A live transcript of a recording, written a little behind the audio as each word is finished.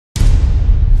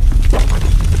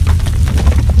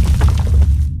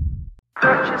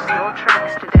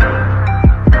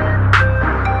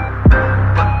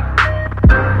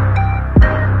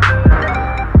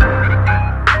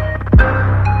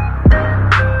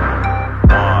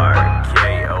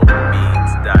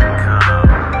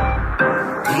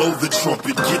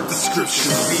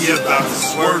scriptures, we about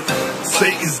this work.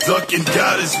 Satan's ducking,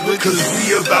 God is with, cause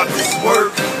we about this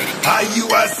work.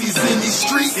 IUIC's in these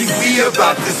streets, and we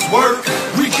about this work.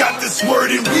 We got this word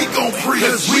and we gon' preach,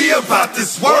 cause we about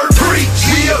this work. Preach,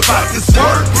 we about this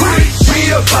work. Preach,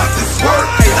 we about this work.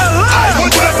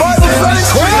 IUIC's in these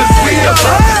streets, we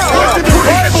about this work.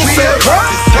 Preach, we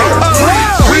about this work.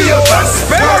 Preach, we about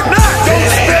this work. Don't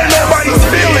spare nobody's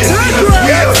feelings.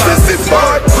 Yes, this is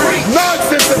hard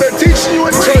nonsense that they're teaching you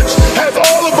in church has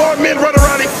all of our men run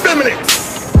around effeminate.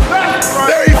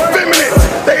 They're effeminate.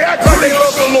 They act like they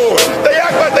love the Lord. They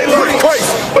act like they love Christ,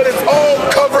 but it's all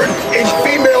covered in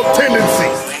female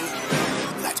tendencies.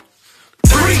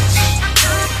 Preach.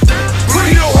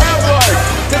 He don't have life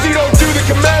because he don't do the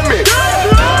commandment. He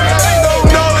has no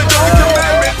knowledge of the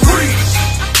commandment. Preach.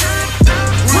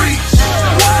 Preach.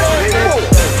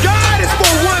 God is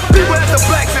for one people, that's the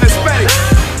blacks and Hispanics.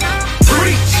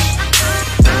 Preach.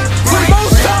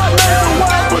 Most time, man, the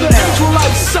world with an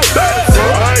Israelite say.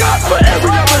 God for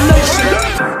every other nation.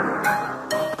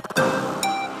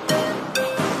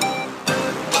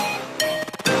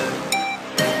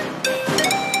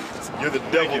 You're the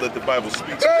devil that the Bible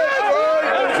speaks.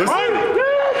 Listen,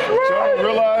 what y'all don't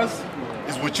realize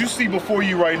is what you see before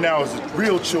you right now is the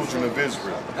real children of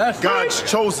Israel. God's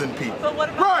chosen people. Hold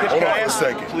on for a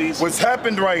second. Please. What's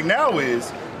happened right now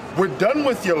is we're done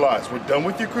with your lies. We're done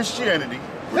with your Christianity.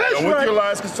 We're done with your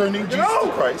lies concerning Jesus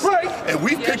Christ. And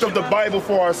we've picked up the Bible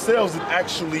for ourselves and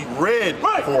actually read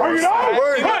for ourselves.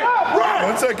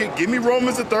 One second. Give me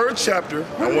Romans, the 3rd chapter.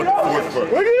 I want the 4th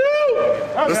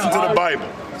verse. Listen to the Bible,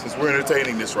 since we're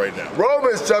entertaining this right now.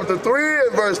 Romans chapter 3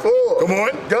 and verse 4. Come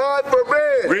on. God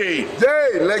forbid. Read.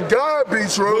 Yea, let God be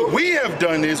true. What we have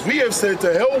done is we have said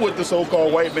to hell with the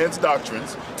so-called white man's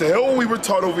doctrines, to hell what we were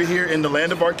taught over here in the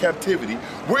land of our captivity.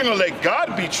 We're going to let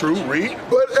God be true. Read.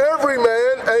 But every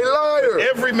man a liar.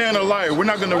 Every man a liar. We're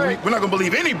not going to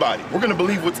believe anybody. We're going to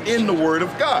believe what's in the Word of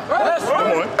God.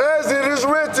 Come on. As it is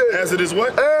written. As it is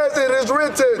what? As it is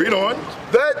written. Read on.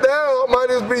 That thou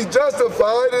mightest be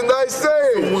justified in thy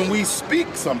saying. So when we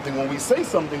speak something, when we say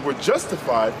something, we're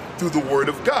justified through the Word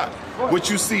of God. What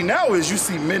you see now is you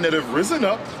see men that have risen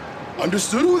up,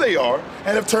 understood who they are,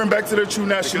 and have turned back to their true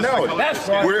nationality.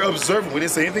 We're observing. We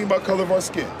didn't say anything about color of our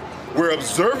skin. We're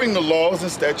observing the laws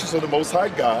and statutes of the Most High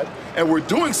God, and we're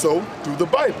doing so through the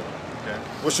Bible. Okay.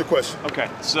 What's your question? Okay,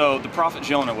 so the prophet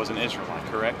Jonah was an Israelite,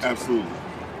 correct? Absolutely.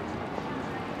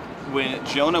 When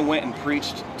Jonah went and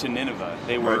preached to Nineveh,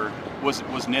 they were,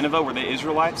 was Nineveh, were they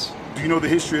Israelites? Do you know the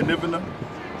history of Nineveh?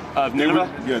 Of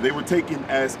Nineveh? They were taken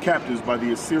as captives by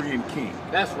the Assyrian king.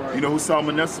 That's right. You know who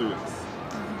Salmanassar is?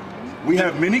 We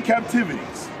have many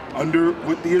captivities under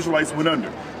what the Israelites went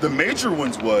under. The major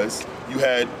ones was you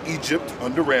had Egypt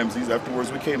under Ramses,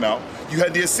 afterwards we came out. You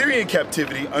had the Assyrian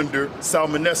captivity under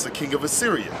Salmanassar, king of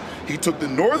Assyria. He took the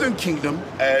northern kingdom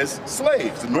as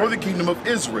slaves, the northern kingdom of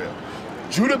Israel.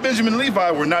 Judah, Benjamin,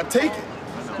 Levi were not taken.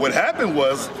 What happened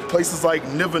was places like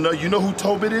Nineveh, you know who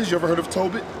Tobit is? You ever heard of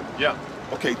Tobit? Yeah.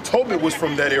 Okay, Tobit was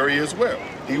from that area as well.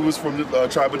 He was from the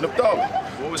tribe of Naphtali.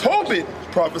 Tobit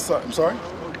prophesied, I'm sorry?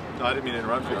 No, I didn't mean to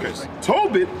interrupt you. Okay.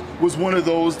 Tobit was one of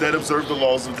those that observed the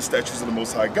laws of the statutes of the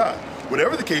Most High God.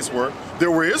 Whatever the case were, there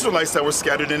were Israelites that were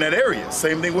scattered in that area.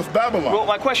 Same thing with Babylon. Well,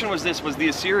 my question was this, was the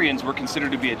Assyrians were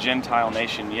considered to be a Gentile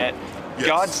nation, yet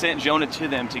God sent Jonah to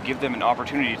them to give them an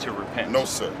opportunity to repent. No,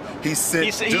 sir. He sent.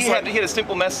 He had a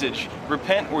simple message: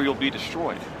 repent, or you'll be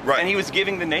destroyed. Right. And he was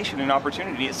giving the nation an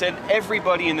opportunity. It said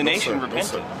everybody in the nation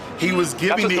repented. He was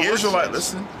giving the Israelites.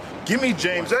 Listen, give me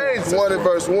James 1 and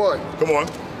verse 1. Come on.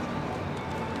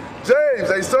 James,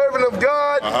 a servant of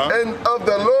God and of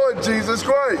the Lord Jesus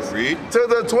Christ. Read. To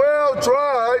the 12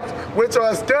 tribes which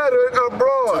are scattered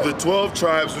abroad. To the 12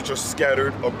 tribes which are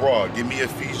scattered abroad. Give me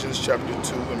Ephesians chapter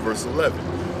 2 and verse 11.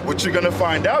 What you're going to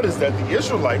find out is that the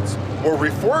Israelites were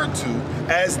referred to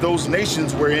as those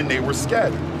nations wherein they were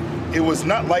scattered. It was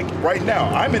not like right now,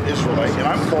 I'm an Israelite and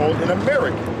I'm called an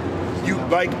American. You,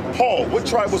 like Paul, what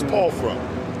tribe was Paul from?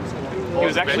 He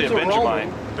was actually a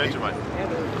Benjamite.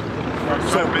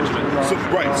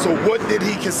 So what did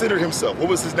he consider himself? What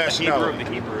was his nationality? The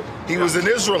Hebrew. He was an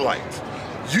Israelite.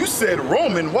 You said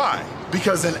Roman, why?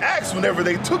 Because in Acts, whenever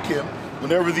they took him,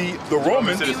 whenever the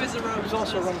Romans... He was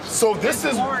also Roman. So this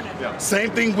is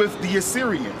same thing with the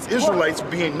Assyrians. Israelites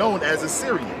being known as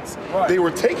Assyrians. They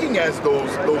were taking as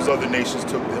those other nations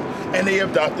took them, and they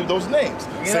adopted those names.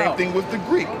 Same thing with the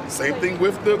Greek. Same thing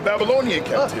with the Babylonian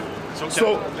captivity.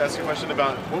 So ask you a question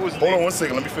about what was. Hold on 1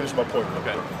 second. Let me finish my point.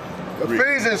 Okay.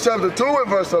 Ephesians chapter 2 and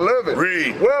verse 11.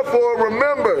 Read. Wherefore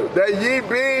remember that ye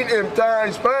being in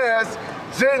times past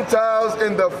Gentiles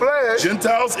in the flesh.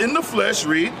 Gentiles in the flesh,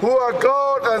 read. Who are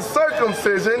called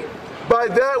uncircumcision by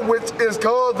that which is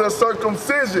called the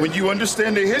circumcision. When you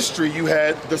understand the history, you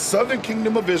had the southern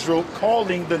kingdom of Israel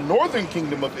calling the northern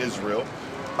kingdom of Israel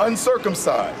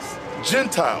uncircumcised,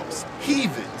 Gentiles,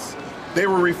 heathens. They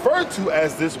were referred to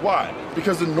as this. Why?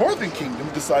 Because the northern kingdom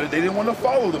decided they didn't want to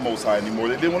follow the Most High anymore.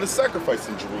 They didn't want to sacrifice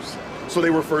in Jerusalem. So they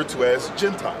were referred to as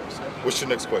Gentiles. What's your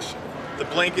next question? The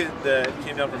blanket that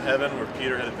came down from heaven where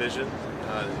Peter had a vision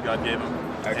that God gave him.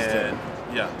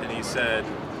 And he said,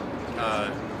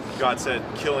 God said,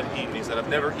 kill and eat. And he said, I've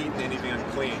never eaten anything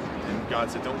unclean. And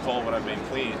God said, don't call what I've made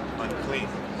clean, unclean.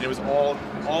 And it was all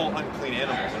unclean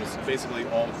animals. It was basically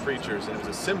all creatures. And it was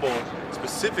a symbol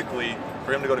specifically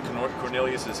for him to go to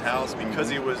Cornelius' house because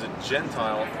he was a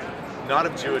Gentile, not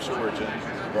of Jewish origin.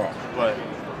 Wrong. But,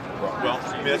 well,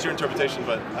 I mean, that's your interpretation,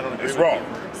 but I don't agree it's with wrong.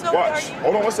 you. So watch.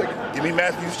 Hold on one second. Give me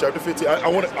Matthew chapter 15.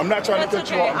 I'm not trying to cut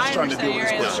you off. I'm just trying to deal with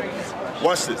this question.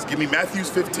 Watch this. Give me Matthew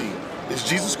 15. Is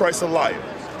Jesus Christ a liar?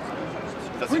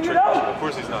 That's a trick question. Of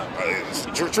course he's not. It's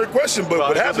a trick question, but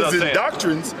what happens in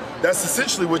doctrines, that's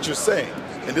essentially what you're saying.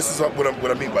 And this is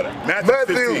what I mean by that.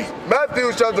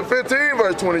 Matthew chapter 15,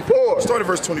 verse 24. Start at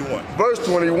verse 21. Verse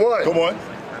 21. Come on.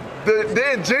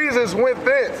 Then Jesus went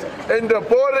thence and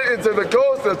departed into the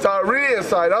coast of Tyre and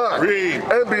Sidon. Read.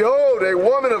 And behold, a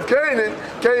woman of Canaan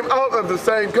came out of the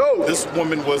same coast. This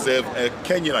woman was a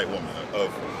Canaanite woman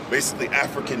of basically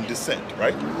African descent,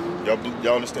 right?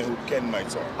 Y'all understand who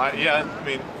Canaanites are? Yeah, I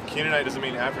mean, Canaanite doesn't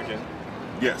mean African.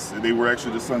 Yes, they were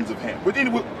actually the sons of Ham. But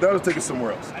anyway, that'll take us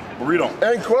somewhere else. But read on.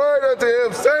 And cried unto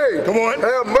him, saying, come on.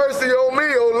 Have mercy on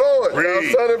me, O Lord,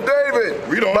 read. thou son of David.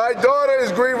 Read on. My daughter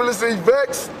is grievously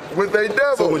vexed with a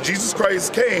devil. So when Jesus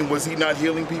Christ came, was he not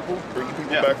healing people, bringing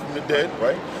people back from the dead,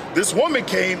 right? This woman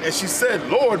came and she said,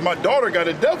 Lord, my daughter got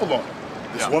a devil on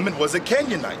her. This woman was a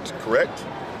Canaanite, correct?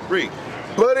 Read.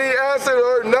 But he answered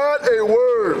her not a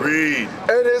word. Read.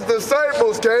 And his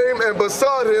disciples came and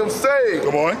besought him, saying,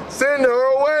 come on. Send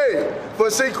her away,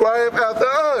 for she crieth after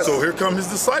us. So here come his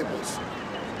disciples.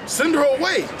 Send her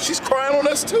away. She's crying on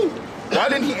us too. Why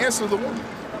didn't he answer the woman?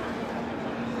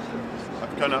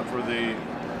 I've come up for the...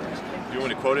 Do you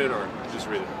want to quote it or just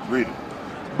read it? Read it.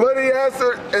 But he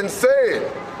answered and said,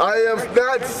 I am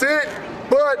not sent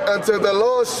but unto the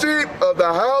lost sheep of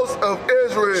the house of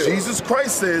Israel. Jesus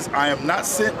Christ says, I am not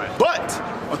sent but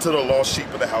unto the lost sheep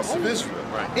of the house of Israel.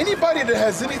 Right. Anybody that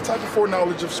has any type of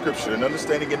foreknowledge of Scripture and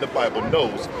understanding in the Bible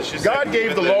knows God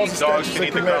gave the laws and statutes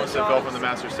and commandments. That fell from the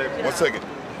master's table. 1 second.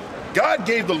 God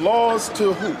gave the laws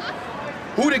to who?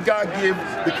 Who did God give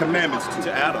the commandments to?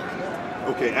 To Adam.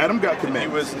 Okay, Adam got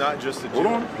commandments. He was not just a Jew. Hold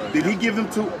on. Did he give them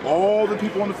to all the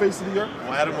people on the face of the earth?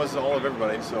 Well, Adam was all of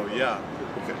everybody, so yeah.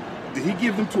 Okay. Did he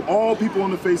give them to all people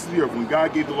on the face of the earth when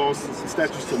God gave the laws and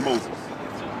statutes to Moses?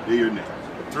 They're your name.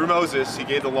 Through Moses, he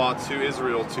gave the law to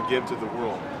Israel to give to the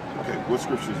world. Okay, what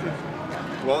scripture is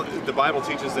that? Well, the Bible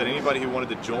teaches that anybody who wanted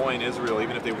to join Israel,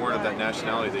 even if they weren't of that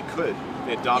nationality, they could.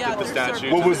 They adopted the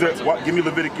statutes. What was that? Give me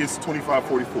Leviticus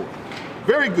 25:44.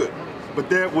 Very good. But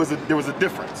there was a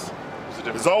difference.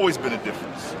 There's always been a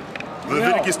difference.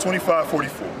 Leviticus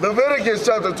 25:44. Leviticus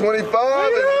chapter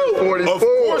 25 and 44. Of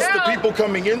course, the people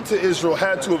coming into Israel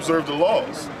had to observe the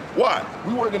laws. Why?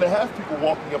 We weren't going to have people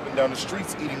walking up and down the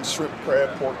streets eating shrimp,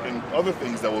 crab, pork, and other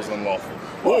things that was unlawful,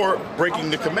 or breaking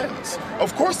the commandments.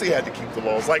 Of course they had to keep the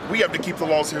laws, like we have to keep the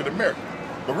laws here in America.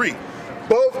 But read.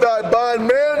 Both thy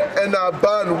bondmen and thy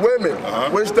bondwomen,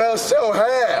 which thou shalt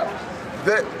have,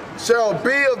 that shall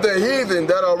be of the heathen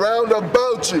that are round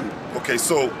about you. Okay,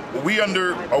 so are we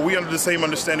under the same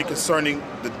understanding concerning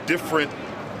the different,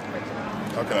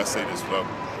 how can I say this, Flo?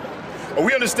 Are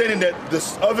we understanding that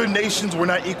the other nations were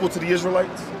not equal to the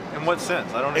Israelites? In what sense?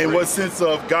 I don't agree. In what sense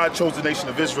of God chose the nation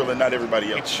of Israel and not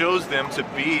everybody else? He chose them to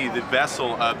be the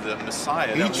vessel of the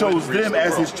Messiah. He chose them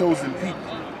as his chosen people,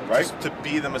 right? Just to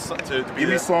be the Messiah. Give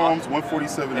me Psalms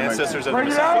 147 and 19. Ancestors of the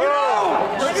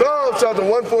Messiah. Psalms chapter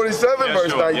 147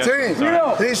 verse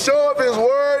 19. He showeth his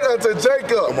word unto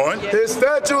Jacob, his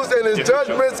statutes and his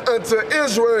judgments unto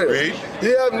Israel. Read.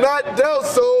 He have not dealt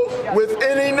so with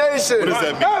any nation. What does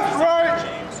that mean? That's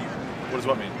right. What does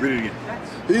what mean? Read it again.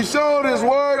 He showed his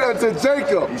word unto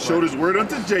Jacob. He showed his word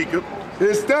unto Jacob.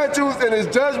 His statutes and his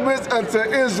judgments unto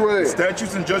Israel.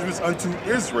 Statutes and judgments unto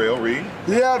Israel, read.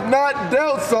 He have not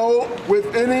dealt so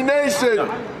with any nation.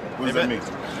 What does that mean?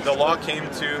 The law came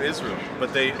to Israel,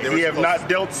 but they He have not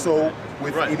dealt so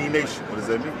with any nation. What does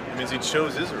that mean? It means he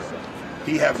chose Israel.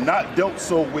 He have not dealt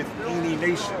so with any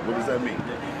nation. What does that mean?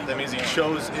 That means he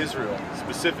chose Israel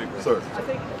specifically. Sir.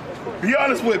 Be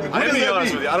honest with me. What does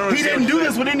that mean? I don't he didn't do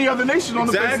this with any other nation on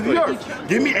the face of the earth.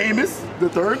 Give me Amos, the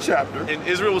 3rd chapter. And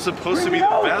Israel was supposed to be the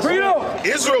vessel.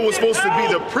 Israel was supposed to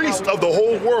be the priest of the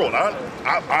whole world.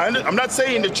 I'm not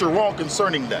saying that you're wrong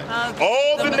concerning that.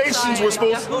 All the nations were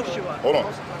supposed to, hold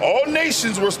on. All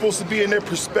nations were supposed to be in their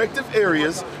respective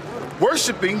areas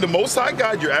worshiping the Most High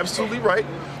God. You're absolutely right.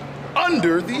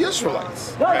 Under the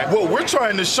Israelites. What we're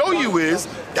trying to show you is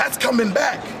that's coming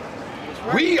back.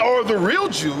 We are the real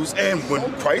Jews, and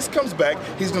when Christ comes back,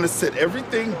 he's going to set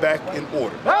everything back in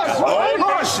order. All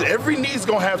nations, every knee's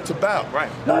going to have to bow.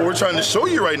 What we're trying to show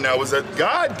you right now is that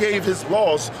God gave his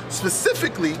laws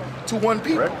specifically to one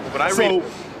people. So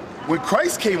when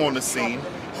Christ came on the scene,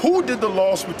 who did the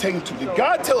laws pertain to? Did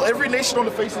God tell every nation on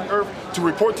the face of the earth to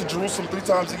report to Jerusalem 3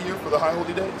 times a year for the high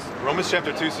holy days? Romans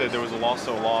chapter 2 said there was a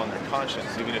law in their conscience,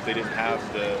 even if they didn't have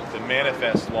the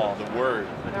manifest law, the word.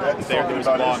 There was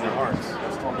a law in their hearts.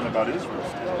 That's talking about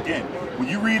Israel. Again, when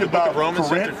you read about Romans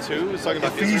Corinth, chapter 2, it's talking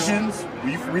about Ephesians,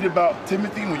 when you read about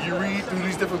Timothy, when you read through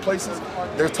these different places,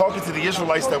 they're talking to the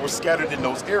Israelites that were scattered in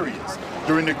those areas.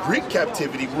 During the Greek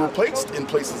captivity, we were placed in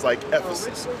places like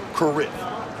Ephesus, Corinth,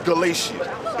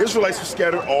 Galatia. Israelites were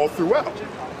scattered all throughout.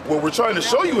 What we're trying to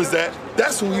show you is that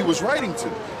that's who he was writing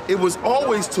to. It was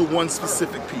always to one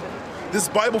specific people. This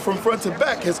Bible from front to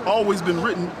back has always been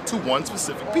written to one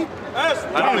specific people. I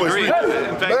don't agree. In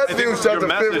fact, Matthew chapter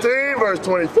 15, verse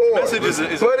 24.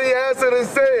 But he answered and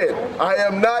said, I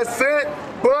am not sent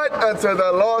but unto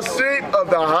the lost sheep of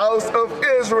the house of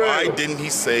Israel. Why didn't he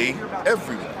say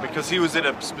everyone? Because he was in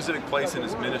a specific place in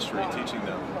his ministry teaching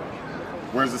them.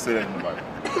 Where does it say that in the Bible?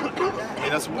 I mean,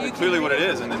 that's clearly what it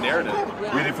is in the narrative.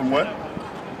 Read it from what?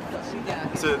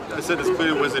 I said it's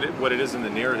clearly what it is in the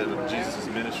narrative of Jesus'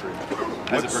 ministry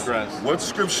as it progressed. What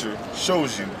scripture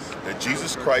shows you that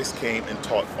Jesus Christ came and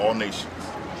taught all nations?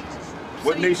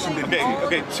 What nation did he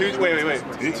teach? Okay,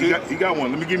 wait. He got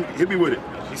one. Hit me with it.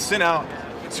 He sent out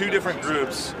 2 different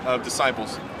groups of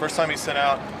disciples. First time he sent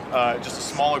out just a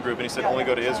smaller group, and he said only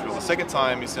go to Israel. The second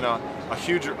time he sent out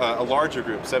a larger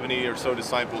group, 70 or so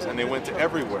disciples, and they went to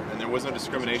everywhere, and there was no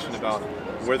discrimination about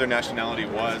where their nationality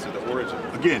was or the origin.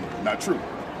 Again, not true.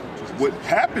 What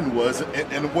happened was,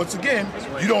 and once again,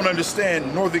 you don't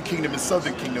understand Northern Kingdom and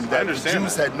Southern Kingdom, that the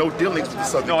Jews had no dealings with the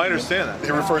Southern Kingdom. No, I understand that.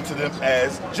 They referred to them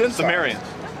as Gentiles. Samaritans.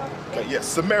 Okay, yes,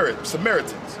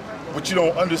 Samaritans. What you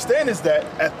don't understand is that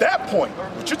at that point,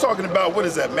 what you're talking about, what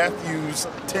is that, Matthew's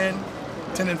 10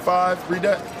 and 5, read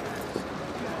that.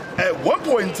 At one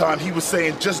point in time, he was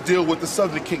saying just deal with the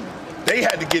Southern Kingdom. They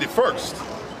had to get it first.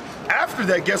 After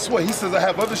that, guess what? He says, I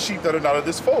have other sheep that are not of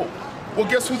this fold. Well,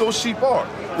 guess who those sheep are?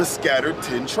 The scattered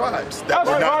 10 tribes that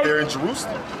were not there in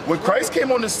Jerusalem. When Christ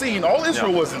came on the scene, all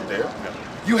Israel wasn't there.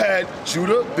 You had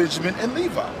Judah, Benjamin, and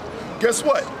Levi. Guess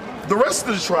what? The rest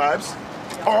of the tribes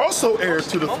are also heirs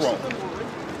to the throne.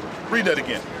 Read that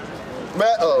again.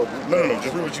 No,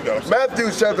 just read what you got. Matthew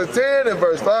chapter 10 and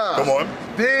verse 5. Come on.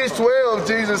 These 12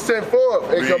 Jesus sent forth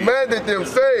and commanded them,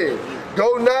 saying,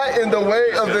 Go not in the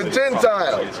way of the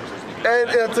Gentiles, and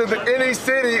into any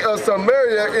city of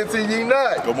Samaria enter ye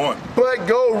not. Come on. But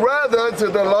go rather to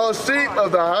the lost sheep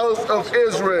of the house of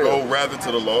Israel. Go rather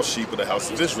to the lost sheep of the house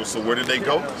of Israel. So where did they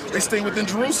go? They stayed within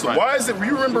Jerusalem. Why is it?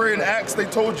 You remember in Acts they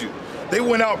told you. They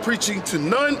went out preaching to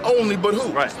none only but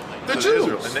who? The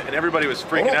Jews. And everybody was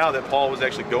freaking out that Paul was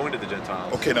actually going to the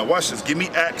Gentiles. Okay, now watch this. Give me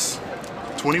Acts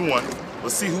 21.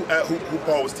 Let's see who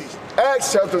Paul was teaching.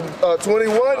 Acts chapter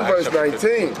 21, verse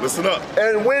 19. Listen up.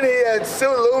 And when he had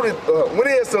saluted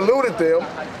them,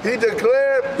 he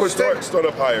declared. Start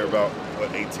up higher, about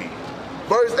 18.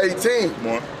 Verse 18. Come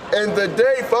on. And the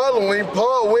day following,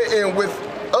 Paul went in with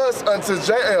us unto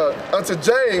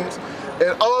James,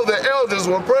 and all the elders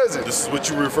were present. This is what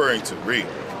you're referring to. Read.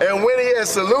 And when he had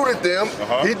saluted them,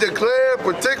 he declared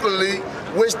particularly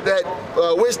which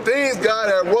things God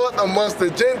had wrought amongst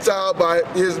the Gentiles by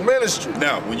his ministry.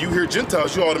 Now, when you hear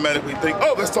Gentiles, you automatically think,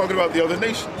 oh, that's talking about the other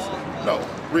nations. No,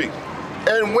 read.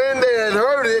 And when they had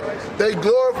heard it, they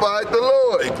glorified the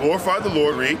Lord. They glorified the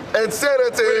Lord, read. And said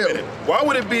unto him. Wait a minute. Why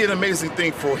would it be an amazing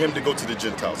thing for him to go to the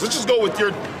Gentiles? Let's just go with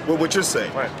what you're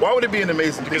saying. Right. Why would it be an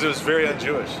amazing thing? Because it was very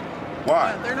un-Jewish.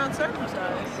 Why? They're not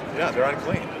circumcised. Yeah, they're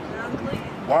unclean. They're unclean.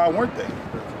 Why weren't they?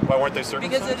 Why weren't they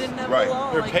circumcised? Because they didn't have the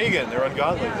law. They're pagan. They're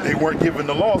ungodly. Yeah. They weren't given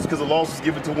the laws because the laws was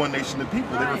given to one nation of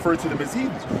people. They referred to them as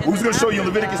heathens. Who's going to show you in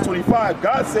Leviticus 25?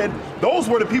 God said those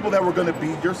were the people that were going to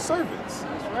be your servants.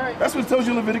 That's what it tells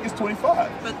you in Leviticus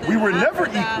 25. We were never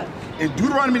equal. In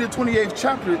Deuteronomy the 28th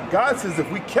chapter, God says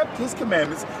if we kept his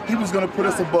commandments, he was going to put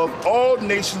us above all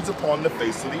nations upon the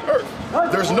face of the earth.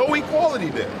 There's no equality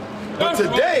there. But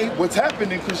today, what's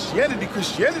happened in Christianity,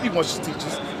 Christianity wants to teach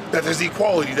us that there's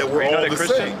equality, that we're all the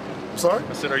same. I'm sorry?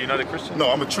 I said, are you not a Christian? No,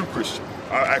 I'm a true Christian.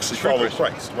 I actually follow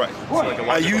Christ, right? Like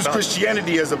I use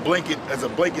Christianity as a blanket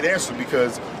answer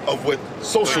because of what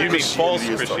social Christianity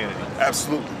is. Christianity.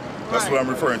 Absolutely. That's what I'm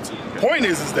referring to. The point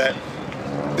is that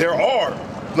there are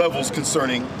levels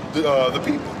concerning the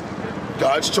people.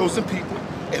 God's chosen people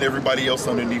and everybody else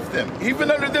underneath them.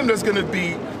 Even under them, there's going to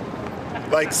be,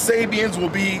 like Sabians will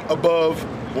be above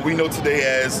what we know today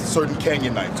as certain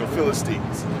Canaanites or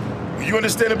Philistines. When you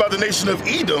understand about the nation of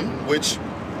Edom, which,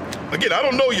 again, I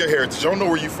don't know your heritage, I don't know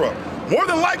where you're from. More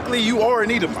than likely, you are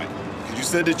an Edomite. You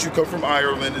said that you come from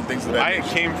Ireland and things of that nature.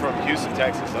 I came from Houston,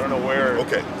 Texas. I don't know where.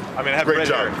 Okay. I mean, I have great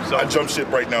job. So. I jump ship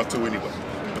right now too anyway.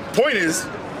 The point is,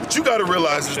 what you got to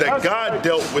realize is that God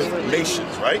dealt with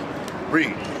nations, right?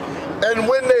 Read. And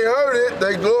when they heard it,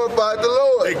 they glorified the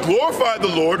Lord. They glorified the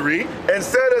Lord, read. And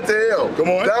said unto him, come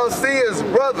on. Thou seest,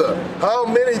 brother, how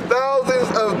many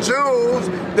thousands of Jews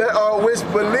that are which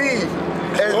believe.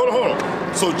 And hold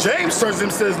on. So James turns to him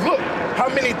and says, look, how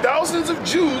many thousands of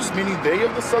Jews, meaning they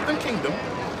of the southern kingdom,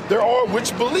 there are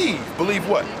which believe. Believe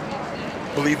what?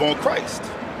 Believe on Christ.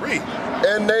 Read.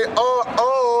 And they are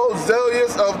all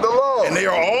zealous of the law. And they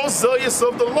are all zealous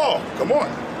of the law. Come on.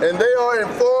 And they are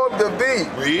informed of thee.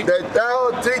 Read. That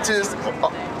thou teachest. Hold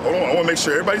on, I want to make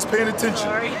sure everybody's paying attention.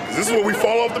 This is where we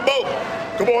fall off the boat.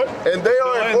 Come on. And they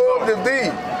are informed of thee,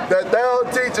 that thou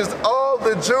teachest all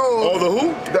the Jews. All the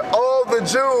who? All the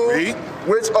Jews. Read.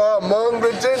 Which are among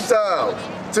the Gentiles,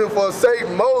 to forsake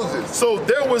Moses. So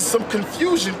there was some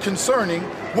confusion concerning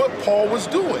what Paul was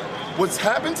doing. What's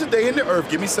happened today in the earth,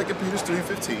 give me 2 Peter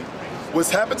 3:15. What's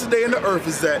happened today in the earth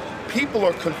is that people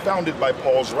are confounded by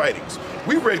Paul's writings.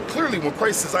 We read clearly when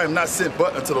Christ says, I am not sent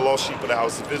but unto the lost sheep of the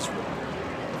house of Israel.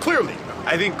 Clearly.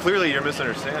 I think clearly you're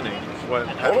misunderstanding what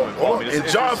happened with Paul. In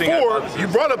John 4, you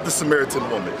brought up the Samaritan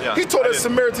woman. Yeah, he told that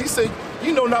Samaritan, he said,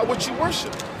 you know not what you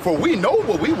worship. For we know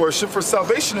what we worship, for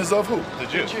salvation is of who? The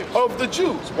Jews. Of the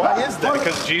Jews. Why is that?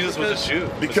 Because Jesus was a Jew.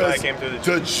 Because came through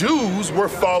the Jews were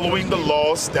following the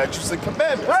laws, statutes, and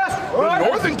commandments. The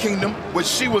northern kingdom, which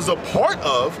she was a part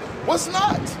of, was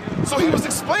not. So he was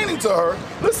explaining to her,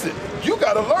 listen, you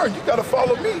got to learn, you got to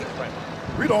follow me.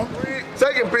 Read on.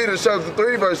 2 Peter chapter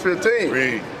 3, verse 15.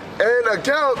 Read. And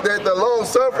account that the long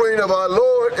suffering of our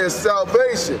Lord is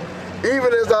salvation,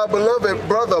 even as our beloved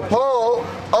brother Paul,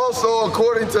 also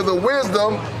according to the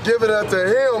wisdom given unto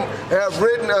him, have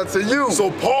written unto you.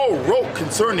 So Paul wrote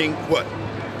concerning what?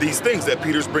 These things that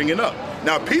Peter's bringing up.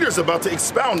 Now Peter's about to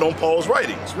expound on Paul's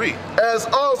writings. Read. As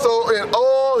also in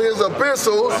all his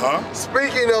epistles,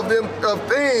 speaking of them of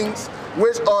things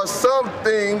which are some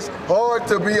things hard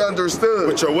to be understood.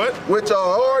 Which are what? Which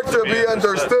are hard to be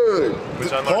understood.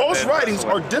 Paul's writings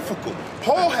are difficult.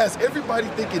 Paul has everybody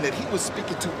thinking that he was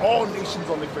speaking to all nations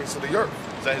on the face of the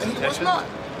earth. Is that his intention? He was not.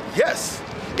 Yes.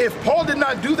 If Paul did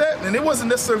not do that, then it wasn't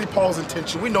necessarily Paul's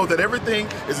intention. We know that everything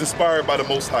is inspired by the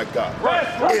Most High God.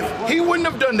 If he wouldn't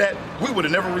have done that, we would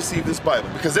have never received this Bible,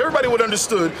 because everybody would have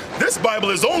understood this Bible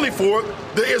is only for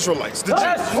the Israelites, the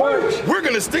Jews. We're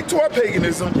going to stick to our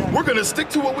paganism. We're going to stick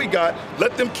to what we got.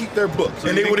 Let them keep their books.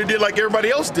 And they would have did like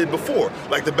everybody else did before,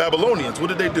 like the Babylonians. What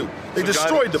did they do? They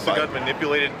destroyed the Bible. So God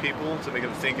manipulated people to make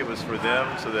them think it was for them,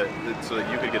 so that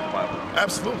you could get the Bible.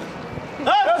 Absolutely.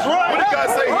 That's right. What did God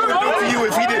say he would do to you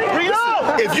if he did?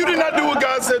 If you did not do what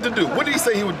God said to do, what did he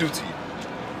say he would do to you?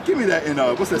 Give me that in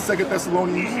what's that, 2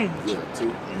 Thessalonians?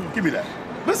 2. Give me that.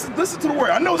 Listen to the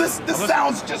word. I know this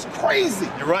sounds just crazy.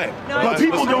 You're right. But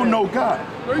people don't know God.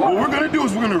 What we're gonna do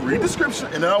is we're gonna read the scripture,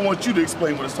 and then I want you to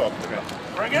explain what it's talking about.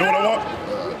 You know what I want?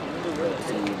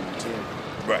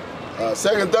 Right.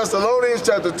 2 Thessalonians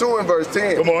chapter 2 and verse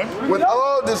 10. Come on. With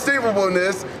all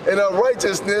deceivableness and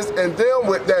unrighteousness and them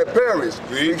that perish,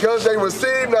 because they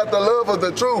receive not the love of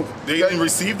the truth. They didn't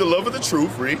receive the love of the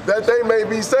truth, read. That they may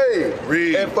be saved.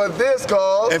 Read. And for this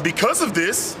cause, and because of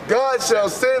this, God shall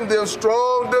send them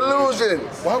strong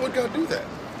delusions. Why would God do that?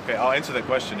 Okay, I'll answer that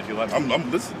question if you let me. I'm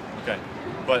listening. Okay,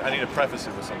 but I need to preface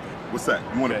it with something. What's that?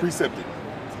 You want to precept it?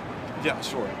 Yeah,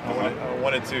 sure. I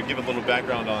wanted to give a little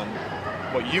background on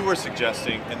what you were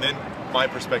suggesting, and then my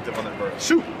perspective on that verse.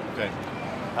 Shoot. Okay.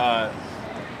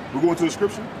 We're going to the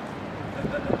scripture?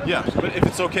 Yeah, but if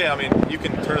it's okay, I mean, you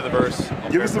can turn to the verse.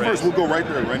 Give us the verse. We'll go right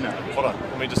there, right now. Hold on.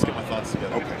 Let me just get my thoughts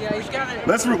together. Okay. Yeah, he's got it.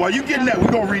 Let's read. While you getting that,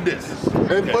 we're going to read this.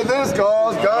 And for this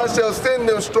cause, God shall send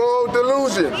them strong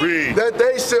delusions. Read. That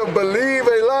they shall believe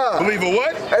a lie. Believe a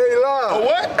what? A lie. A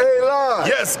what? A lie.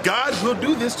 Yes, God will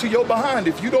do this to your behind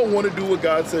if you don't want to do what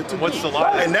God said to do. What's the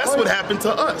lie? And that's what happened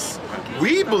to us.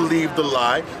 We believed the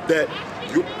lie that,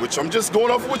 which I'm just going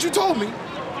off of what you told me.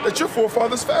 that your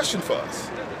forefathers fashioned for us.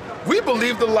 We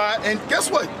believe the lie, and guess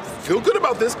what? Feel good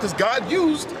about this, because God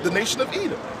used the nation of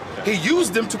Edom. He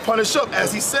used them to punish up,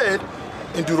 as he said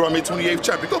in Deuteronomy 28th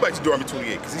chapter. Go back to Deuteronomy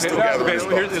 28, because he's still gathering his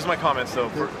thoughts. Here's my comments, though.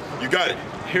 You got it.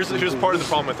 Here's part of the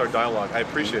problem with our dialogue. I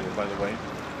appreciate it, by the way,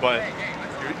 but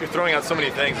you're throwing out so many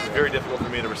things. It's very difficult for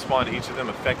me to respond to each of them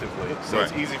effectively. So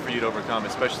it's easy for you to overcome,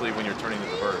 especially when you're turning to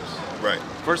the verse. Right.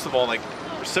 First of all, like,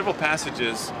 there's several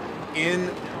passages in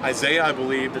Isaiah, I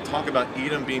believe, that talk about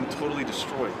Edom being totally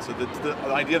destroyed. So the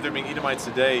idea of there being Edomites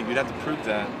today, you'd have to prove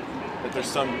that there's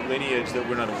some lineage that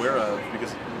we're not aware of,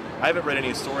 because I haven't read any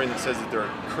historian that says that there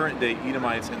are current day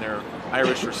Edomites and they're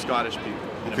Irish or Scottish people.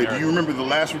 Okay, do you remember the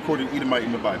last recorded Edomite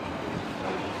in the Bible?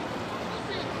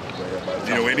 Do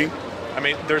you know any? I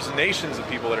mean, there's nations of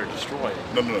people that are destroyed.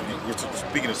 No. We're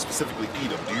speaking of specifically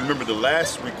Edom. Do you remember the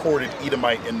last recorded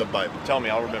Edomite in the Bible? Tell me,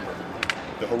 I'll remember.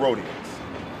 The Herodians.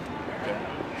 Okay.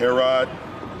 Herod,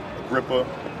 Agrippa,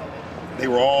 they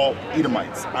were all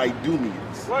Edomites,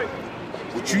 Idumeans. Right.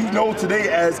 What you know today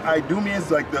as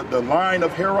Idumeans, like the line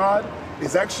of Herod,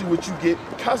 is actually what you get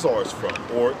Khazars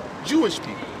from, or Jewish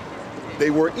people. They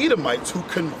were Edomites who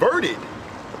converted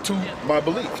to my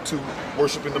belief, to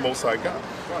worshiping the Most High God.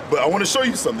 But I want to show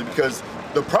you something, because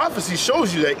the prophecy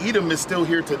shows you that Edom is still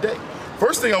here today.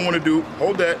 First thing I want to do,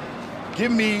 hold that,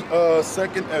 give me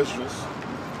 2nd Esdras.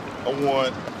 I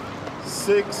want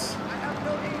 6,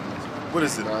 what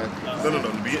is it? 9.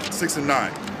 No, 6 and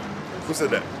 9. Who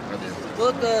said that?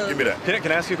 Give me that.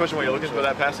 Can I ask you a question while you're looking for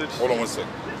that passage? Hold on 1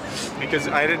 second. Because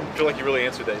I didn't feel like you really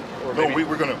answered that. Or no,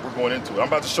 we're going into it. I'm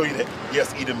about to show you that,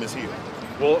 yes, Edom is here.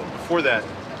 Well, before that,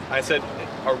 I said,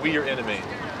 are we your enemy?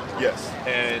 Yes.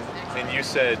 And you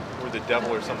said we're the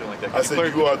devil or something like that. I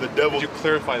said you are the devil. Could you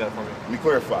clarify that for me? Let me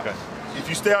clarify. Okay. If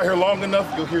you stay out here long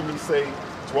enough, you'll hear me say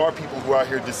to our people who are out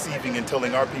here deceiving and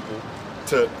telling our people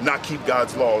to not keep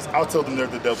God's laws, I'll tell them they're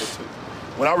the devil too.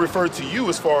 When I refer to you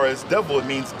as far as devil, it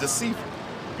means deceiver.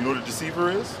 You know what a deceiver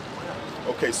is?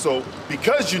 Okay, so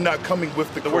because you're not coming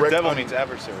with the correct... The word devil means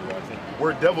adversary, I think. The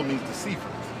word devil means deceiver.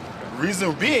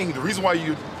 The reason why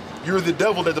you're the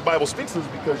devil that the Bible speaks of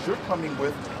is because you're coming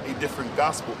with a different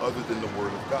gospel other than the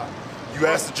word of God. You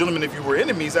asked the gentleman if you were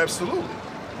enemies, absolutely.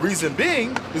 Reason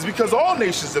being is because all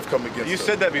nations have come against us. You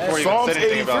said that before you even said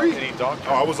anything about any doctrine.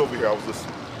 Oh, I was over here, I was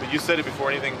listening. But you said it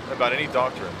before anything about any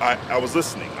doctrine. I was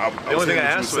listening. The only thing I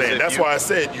asked was that's why I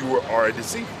said you are a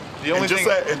deceiver. The only thing,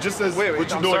 just as what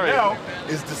you're doing now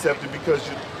is deceptive because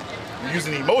you're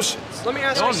using emotions. Let me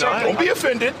ask you something. Don't be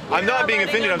offended. I'm not being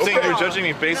offended. I'm saying you're judging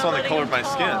me based on the color of my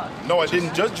skin. No, I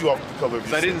didn't judge you off the color of your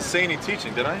skin. I didn't say any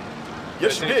teaching, did I?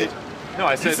 Yes, you did. No,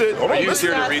 I said, hold on, are you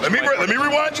here to reach let me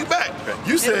rewind you back. Okay.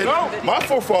 You said, my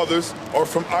forefathers are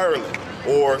from Ireland,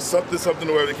 or something,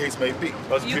 or whatever the case may be.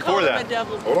 Before that.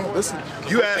 Hold on, listen.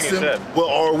 You asked him, well,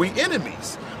 are we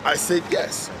enemies? I said,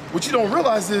 yes. What you don't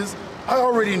realize is, I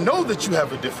already know that you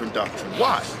have a different doctrine.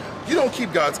 Why? You don't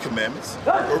keep God's commandments.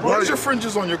 Where's your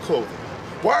fringes on your clothing?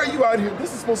 Why are you out here?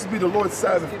 This is supposed to be the Lord's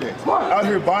Sabbath day. Out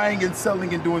here buying and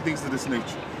selling and doing things of this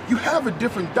nature. You have a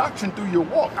different doctrine through your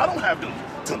walk. I don't have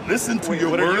to listen to your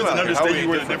words and understand you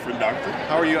with a different doctrine.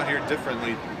 How are you out here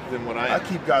differently than what I am? I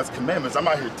keep God's commandments. I'm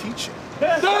out here teaching.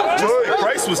 Just like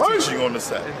Christ was teaching on the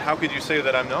Sabbath. And how could you say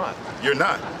that I'm not? You're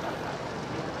not.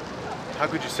 How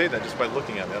could you say that just by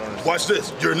looking at me? I don't understand. Watch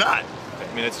this. You're not.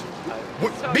 I mean, it's...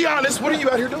 Be honest. What are you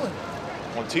out here doing?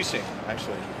 I'm teaching,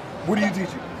 actually. What are you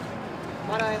teaching?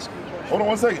 Might I ask you a question? Hold on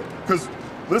 1 second. Because,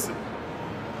 listen.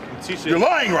 You're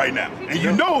lying right now. And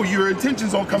you know your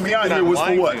intentions on coming out here was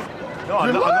for what? No,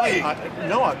 I'm lying.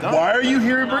 No, I'm not. Why are you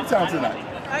here in Bricktown tonight?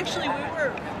 Actually,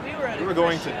 we were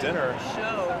going to dinner.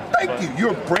 Show. Thank you.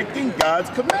 You're breaking God's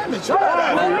commandments. You're not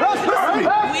out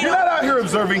here. You're not out here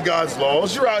observing God's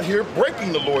laws. You're out here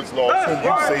breaking the Lord's laws when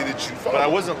you say that you follow. But I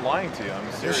wasn't lying to you.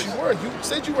 I'm serious. Yes, you were. You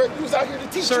said you was out here to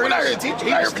teach. You were out here to teach.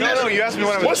 No, you asked me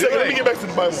what I was doing. Let me get back to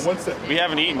the Bible. 1 second. We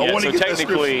haven't eaten yet, so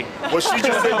technically. What she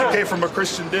just said, you came from a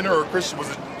Christian dinner or a Christian, was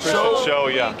it Christian show,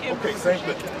 yeah. Okay, same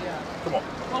thing. Come on.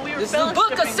 Well, we were this is the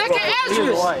book of 2nd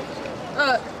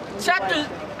Esdras, chapter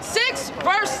 6,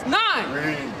 verse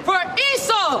 9. For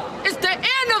Esau is the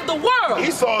end of the world.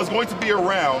 Esau is going to be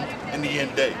around in the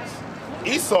end days.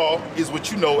 Esau is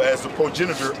what you know as the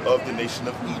progenitor of the nation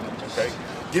of Edom, okay?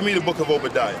 Give me the book of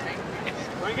Obadiah.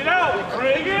 Bring it out!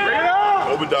 Bring it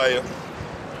out! Obadiah,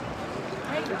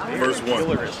 verse 1.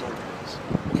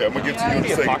 Okay, I'm gonna get to you in a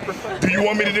second. Do you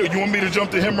want me to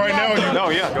jump to him right now? No,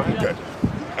 yeah, go ahead. Okay.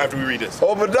 After we read this.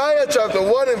 Obadiah chapter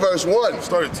 1 and verse 1.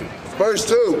 Start at 2. Verse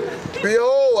 2.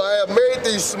 Behold, I have made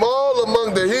thee small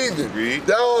among the heathen. Read.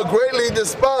 Thou art greatly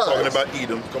despised. Talking about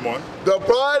Edom. Come on. The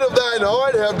pride of thine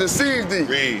heart have deceived thee.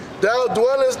 Read. Thou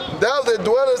that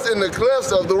dwellest in the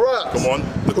clefts of the rocks. Come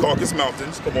on. The Caucasus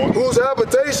Mountains. Come on. Whose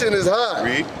habitation is high.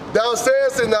 Read. Thou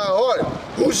sayest in thy heart,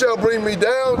 who shall bring me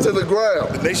down to the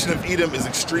ground? The nation of Edom is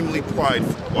extremely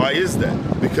prideful. Why is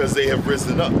that? Because they have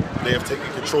risen up. They have taken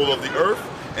control of the earth,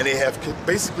 and they have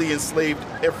basically enslaved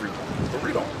everyone. But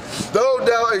read on. Though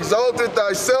thou exaltest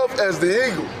thyself as the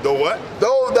eagle. Though what?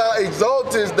 Though thou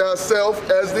exaltest thyself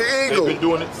as the eagle. They've been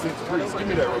doing it since Greece. Give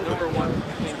me that real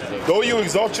quick. Though you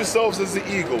exalt yourselves as the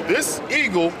eagle. This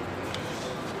eagle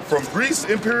from Greece,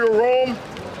 Imperial Rome,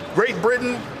 Great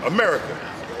Britain, America.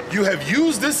 You have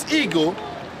used this eagle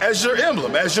as your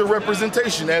emblem, as your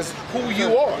representation, as who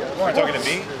you are. You're talking to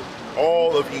me?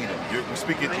 All of Edom. You're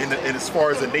speaking in as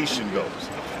far as the nation goes.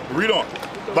 Read on.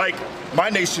 Like my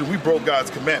nation, we broke God's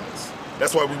commandments.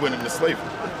 That's why we went into slavery.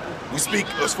 We speak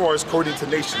as far as according to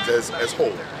nations as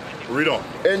whole. Read on.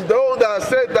 And though thou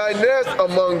set thy nest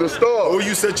among the stars. Oh,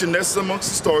 you set your nest amongst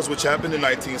the stars, which happened in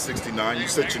 1969. You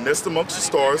set your nest amongst the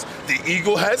stars. The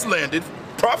eagle has landed.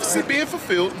 Prophecy being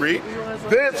fulfilled. Read.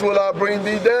 Thence will I bring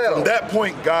thee down. From that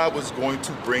point, God was going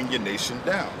to bring your nation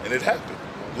down. And it happened.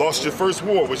 Lost your first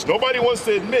war, which nobody wants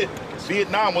to admit.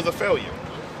 Vietnam was a failure.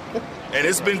 And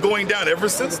it's been going down ever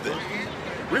since then.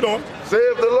 Read on.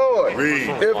 Saith the Lord. Read.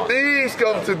 If thieves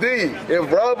come to thee,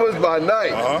 if robbers by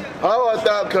night, how art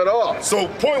thou cut off? So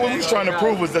point what we was trying to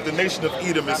prove was that the nation of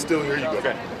Edom is still here. You go.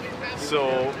 Okay.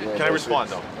 So can I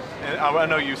respond though? And I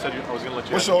know you said I was going to let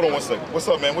you. Hold on one second. What's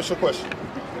up, man? What's your question?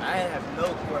 I have no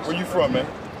question. Where you from, man?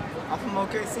 I'm from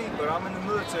OKC, but I'm in the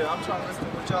military. I'm trying to listen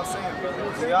to what y'all saying,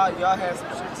 brother. So y'all have some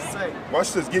shit to say.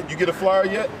 Watch this. You get a flyer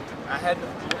yet? I had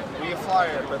to be a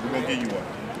flyer, brother. We're gonna give you one.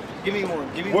 Give me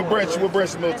one. Give me What one. branch? What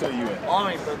branch of the military you in?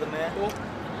 Army, brother, man.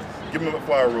 Give me a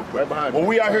flyer real quick. What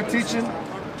we out here teaching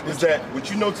is that what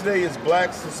you know today is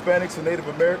blacks, Hispanics, and Native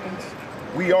Americans.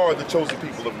 We are the chosen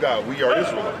people of God. We are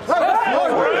Israelites.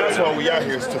 That's why we out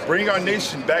here, is to bring our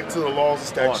nation back to the laws and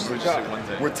statutes of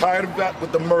God. We're tired of that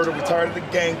with the murder. We're tired of the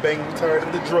gangbanging. We're tired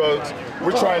of the drugs.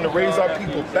 We're trying to raise our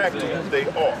people back to who they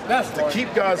are. To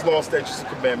keep God's law, statutes, and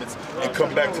commandments and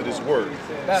come back to this word.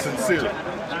 Sincerely.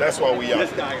 That's why we out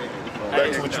here.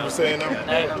 Back to what you were saying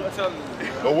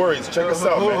now? No worries. Check us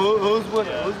out, man. Who's with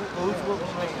me,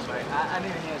 man? I need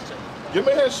a handshake. Give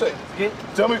me a handshake.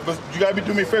 Tell me, but you gotta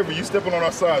do me a favor. You stepping on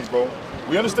our signs, bro.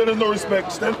 We understand there's no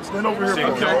respect. Stand over here,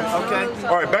 bro. Okay.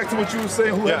 All right, back to what you were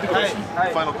saying. Who had the question?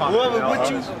 Hey, final comment. Whoever with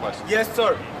you. Yes,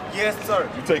 sir. Yes, sir.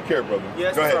 You take care, brother.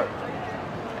 Yes, Go sir.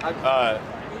 ahead.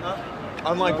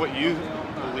 Unlike what you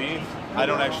believe, I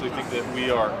don't actually think that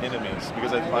we are enemies,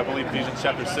 because I believe Ephesians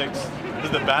chapter 6,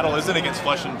 that the battle isn't against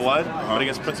flesh and blood, but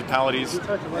against principalities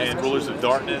and rulers of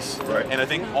darkness. Right. And I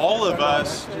think all of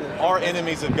us are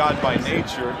enemies of God by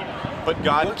nature, but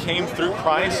God came through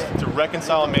Christ to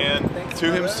reconcile man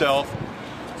to himself,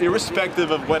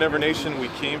 irrespective of whatever nation we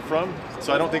came from.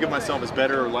 So I don't think of myself as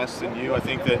better or less than you. I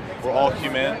think that we're all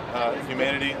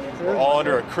humanity. We're all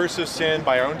under a curse of sin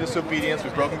by our own disobedience.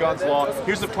 We've broken God's law.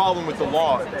 Here's the problem with the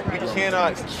law. We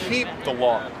cannot keep the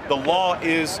law. The law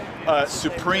is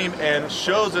supreme and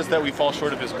shows us that we fall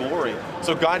short of his glory.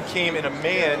 So God came in a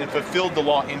man and fulfilled the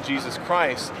law in Jesus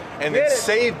Christ, and then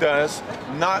saved us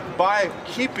not by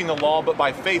keeping the law, but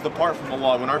by faith apart from the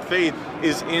law. When our faith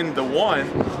is in the one,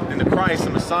 in the Christ,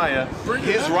 the Messiah,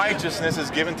 his righteousness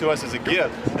is given to us as a gift.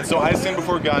 And so I stand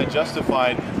before God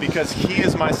justified because he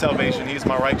is my salvation, he is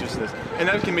my righteousness. And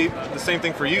that can be the same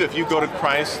thing for you if you go to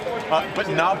Christ, but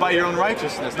not by your own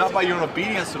righteousness, not by your own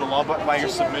obedience to the law, but by your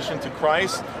submission to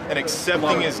Christ and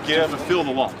accepting his gift to fulfill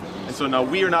the law. And so now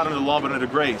we are not under the law, but under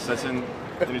grace. That's in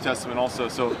the New Testament also.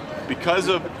 So because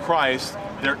of Christ,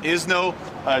 there is no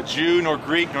Jew nor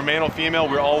Greek nor male nor female.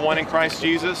 We're all one in Christ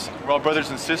Jesus. We're all brothers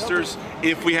and sisters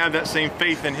if we have that same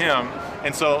faith in him.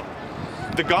 And so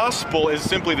the gospel is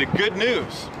simply the good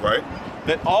news, right?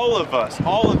 That all of us,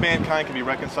 all of mankind can be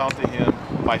reconciled to him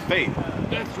by faith.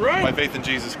 That's right. By faith in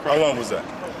Jesus Christ. How long was that?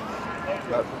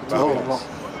 2 minutes.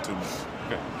 2 minutes.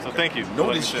 Okay, so thank you.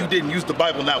 Notice you didn't use the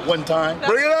Bible not one time.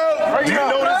 Bring it out! Do you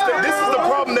notice that this is the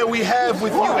problem that we have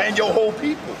with you and your whole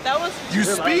people? You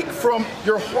speak from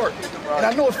your heart. And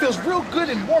I know it feels real good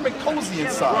and warm and cozy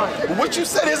inside. But what you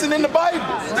said isn't in the Bible.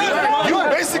 You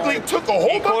basically took a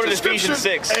whole bunch of scriptures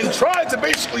and tried to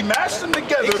basically mash them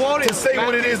together to say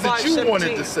what it is that you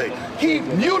wanted to say. He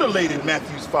mutilated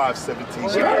Matthew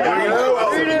 5:17.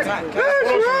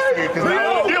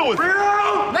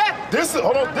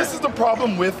 This is the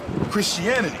problem with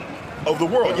Christianity. of the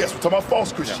world. Yes, we're talking about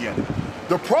false Christianity.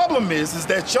 The problem is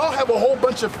that y'all have a whole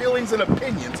bunch of feelings and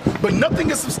opinions, but nothing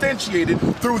is substantiated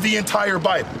through the entire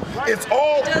Bible. It's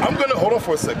all, I'm gonna, hold on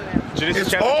for a second.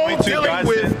 Genesis It's all 22, dealing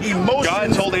with emotions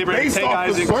God told Abraham to based take off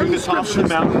Isaac of to the top of the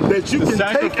mountain that you to can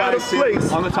take out of sacrifice him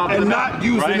place on the top of and the not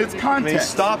mountain, use right? in its And context. they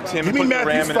stopped him Give and me put the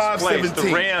ram Matthew in his place. 5:17.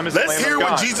 The ram is Let's the Lamb hear of what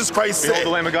God. Jesus Christ Behold, said. the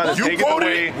Lamb of God that You taketh quoted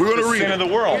away it. We're going to the read sin it. of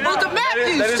the world. Book of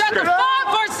Matthew, That is chapter scripture.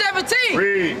 5, verse 17.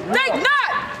 Read. Think not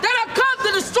that I come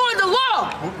to destroy the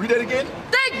law. Read that again.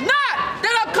 Think not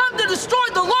that I come to destroy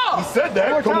the law. He said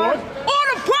that. Come on. Or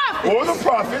the prophets. Or the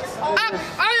prophets.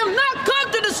 I am not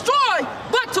come to destroy,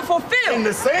 but to fulfill. In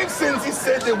the same sense, he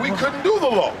said that we couldn't do the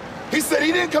law. He said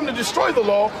he didn't come to destroy the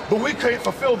law, but we can't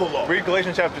fulfill the law. Read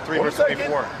Galatians chapter 3, verse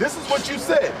 24. This is what you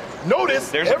said. Notice,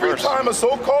 There's a every verse. time a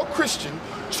so-called Christian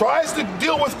tries to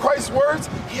deal with Christ's words,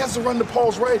 he has to run to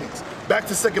Paul's writings. Back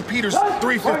to 2 Peter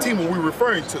 3:15, what we're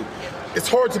referring to. It's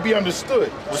hard to be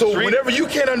understood. So whenever you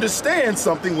can't understand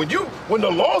something, when the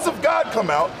laws of God come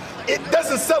out, it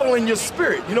doesn't settle in your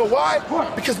spirit. You know why?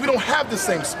 Because we don't have the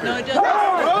same spirit. No,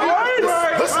 it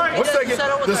doesn't. Listen, one second.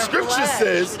 settle with The our scripture flesh.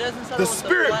 says, It doesn't settle the with the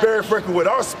spirit flesh. beareth record with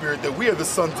our spirit that we are the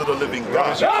sons of the living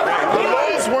God. The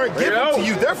laws weren't given to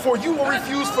you, therefore you will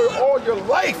refuse for all your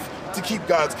life to keep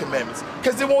God's commandments,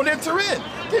 because it won't enter in.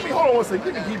 Hold on one second.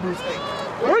 Give me Hebrews 8.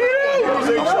 What are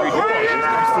you doing?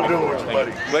 I'm still dealing with you,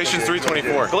 buddy. Galatians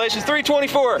 3:24. Galatians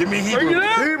 3:24. Give me Hebrews.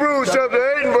 Hebrews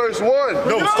chapter 8 and verse 1.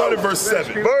 No, start at verse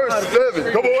 7. Verse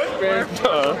 7. Come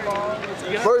on.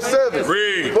 Verse 7.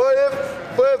 Read.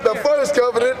 For if the first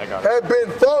covenant had been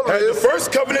Had the faultless,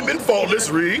 first covenant been faultless,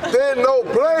 read. then no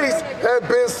place had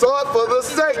been sought for the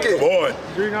second. Boy.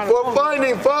 For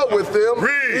finding fault with them,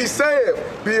 Read. he said,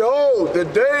 Behold, the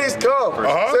days come,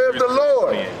 saith the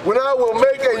Lord, when I will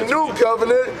make a new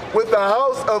covenant with the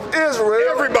house of Israel.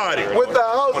 Everybody. With the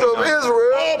house of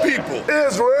Israel. All people.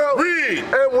 Israel. Read.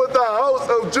 And with the house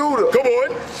of Judah. Come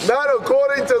on. Not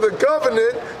according to the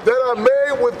covenant that I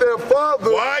made with their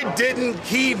fathers. Why didn't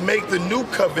he make the new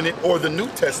covenant or the New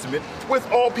Testament with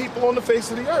all people on the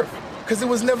face of the earth? Because it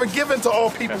was never given to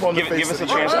all people on the face of the earth.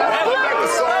 Give us a chance. Go back to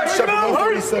Psalms chapter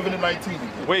 147 and 19.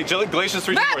 Wait, Galatians 3:24.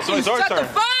 So Matthew it's our chapter turn.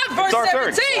 5, verse It's our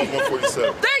turn. 17.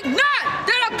 147. Think not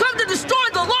that I come to destroy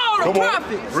the law or the Come on.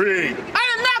 prophets. Read. I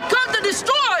am not come to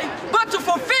destroy, but to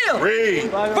fulfill. Read.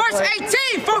 Verse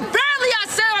 18, for verily I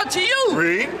say unto you,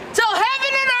 Read. till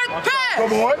heaven and earth pass,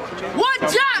 Come on. one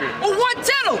jot or one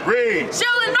tittle Read.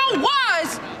 shall in no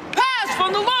wise pass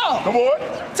from the law, Come on.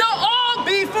 till all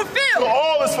be So fulfilled.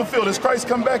 all is fulfilled. Has Christ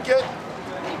come back yet?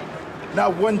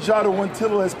 Not one jot or one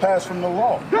tittle has passed from the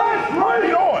law.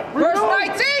 Read on. Verse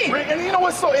 19. And you know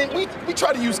what's so, and we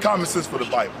try to use common sense for the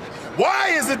Bible. Why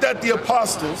is it that the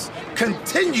apostles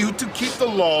continued to keep the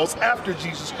laws after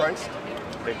Jesus Christ?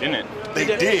 They didn't. They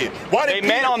did. Why did They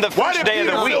met on the why first did day of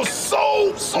the Peter week,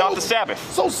 feel so not the Sabbath.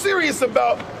 so serious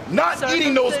about not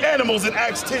eating those animals in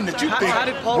Acts 10 that you think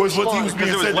was what he was being Because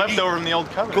it was said left to eat? over from the old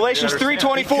covenant. Galatians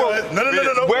 3:24.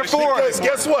 No. Wherefore, Because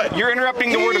guess what? you're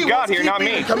interrupting the word of God here, not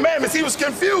me. The commandments. He was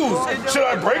confused. Should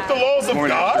I break the laws of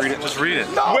God? Just read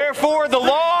it. No. Wherefore the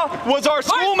law was our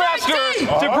schoolmaster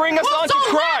to bring us unto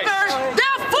Christ. Whosoever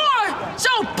therefore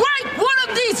shall break one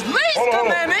of these least Hold on.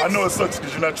 commandments. I know it sucks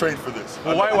because you're not trained for this.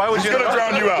 Well, why would He's you gonna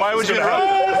interrupt? drown you out. Why would He's you gonna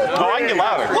interrupt? Oh, I can get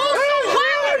louder.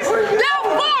 Whosoever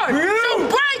therefore shall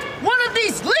break one of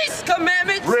these least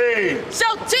commandments Read.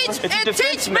 shall teach It's a and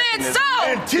defense teach man's mechanism. soul.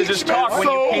 And teach just men talk when you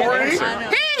so. can't Read.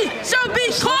 answer. He shall be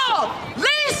called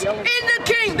least in the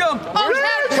kingdom of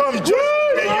heaven. Come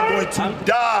judgment day, you're going to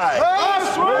die.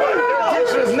 They're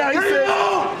teaching us now. He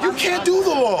said, you can't do the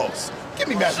laws. Give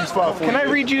me Matthew 5:4. Can I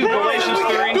read you Galatians We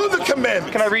can't 3? do the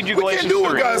commandments. Can I read you We Galatians can't do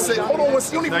what 3? God said. Hold on, you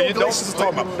don't even know what Galatians is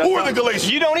talking about. Who are the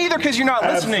Galatians? You don't either because you're not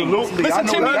listening. Absolutely. Listen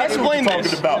to me and That's what explain you're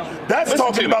this. talking about. That's Listen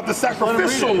talking to me. about the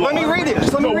sacrificial law. Let me read it.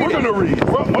 Just let me No, read we're it. going to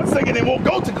read. One second, and we'll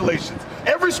go to Galatians.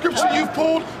 Every scripture you've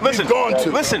pulled, Listen, we've gone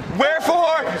to. listen.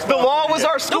 Wherefore the law was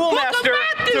our schoolmaster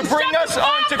to bring us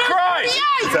unto Christ,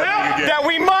 that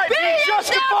we might be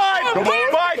justified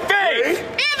by faith.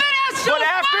 But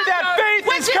after that faith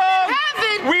has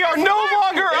come, we are no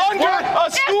longer under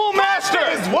a schoolmaster.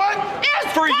 Is what?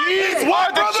 For ye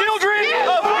are the children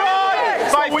of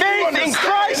God by faith in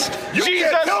Christ You Jesus,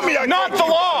 can't tell me I not can't the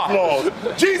keep law. God's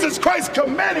laws. Jesus Christ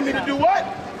commanded me to do what?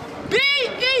 Be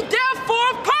ye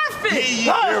therefore perfect. Be ye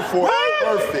therefore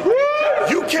perfect.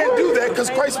 You can't do that because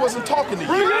Christ wasn't talking to you.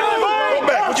 Go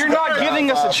back. You're not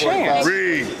giving us a chance.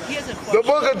 Read. The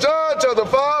book of John, chapter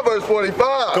 5, verse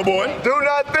 45. Come on. Do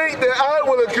not think that I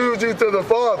will accuse you to the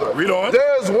Father. Read on.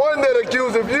 There is one that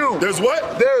accuseth you. There's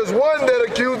what? There is one that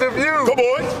accuseth you. Come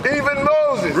on. Even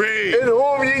Moses. Read. In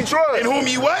whom ye trust. In whom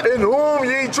ye what? what? In whom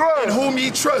ye trust. In whom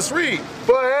ye trust. Read.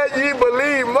 For had ye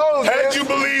believed Moses. Had you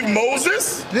believed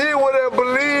Moses? Ye would have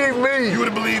believed me. You would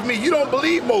have believed me. You don't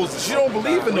believe Moses. You don't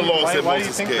believe in the laws that Why do you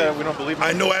Moses think gave. that we don't believe in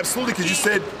I know absolutely, because you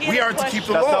said we aren't to keep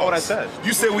the That's laws. not what I said.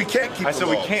 You said we can't keep the laws. I said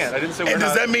we can't. I didn't say we're And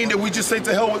does not. that mean that we just say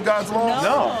to hell with God's laws?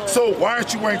 No. So why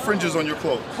aren't you wearing fringes on your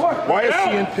clothes? Why is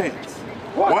he in pants?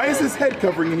 Why is his head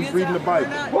covering and he's reading the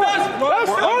Bible?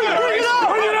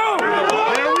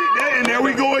 And there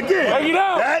we go again.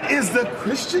 That is the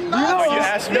Christian nonsense You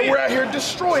asked me. that we're out here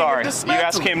destroying. Sorry, and you dismantling.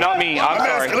 asked him, not me. I'm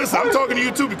sorry. Listen, I'm talking to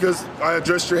you too because I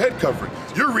addressed your head covering.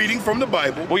 You're reading from the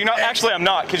Bible. Well, you're not. Actually, I'm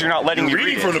not, because you're not letting me You're read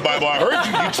reading from the Bible. I heard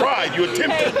you. You tried. You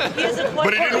attempted.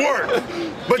 But it didn't work.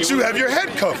 But you have your head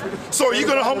covered. So are you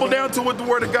going to humble down to what the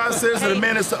Word of God says that a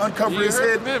man is to uncover his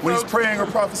head when he's praying or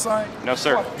prophesying? No,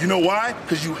 sir. You know why?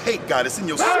 Because you hate God. It's in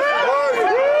your spirit.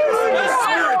 It's in your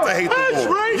spirit to hate the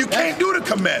Lord. You can't do the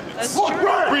commandments.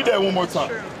 Read that one more time.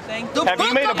 Have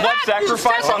you made a blood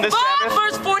sacrifice on this Sabbath?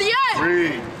 Verse 48.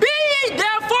 Read. Be ye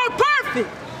therefore perfect,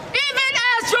 even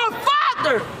as your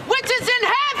Father, which is in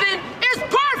heaven, is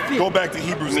perfect. Go back to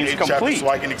Hebrews Means 8 chapter complete. so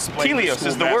I can explain. Telios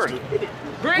is the word.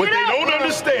 What they don't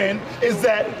understand is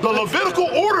that the Levitical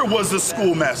order was the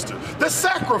schoolmaster, the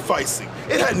sacrificing.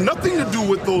 It had nothing to do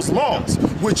with those laws.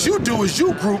 What you do is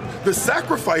you group the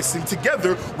sacrificing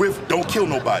together with don't kill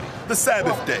nobody, the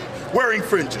Sabbath day, wearing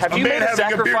fringes. Have you made a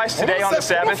sacrifice today on the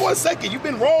Sabbath? Hold on for a second. You've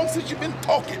been wrong since you've been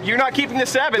talking. You're not keeping the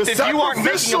Sabbath The if you aren't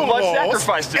making a sacrificial blood laws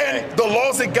sacrifice today. and the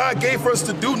laws that God gave for us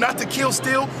to do, not to kill,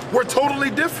 steal, were totally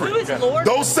different. Who is Lord?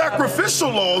 Those sacrificial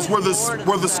laws were the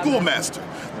schoolmaster.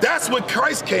 That's what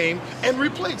Christ came and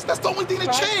replaced. That's the only thing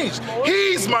that changed.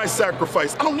 He's my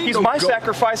sacrifice. I don't need He's no my goat.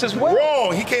 sacrifice as well.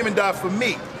 Wrong. He came and died for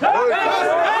me.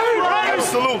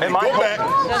 Absolutely. Am I Go back.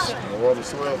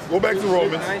 Go back to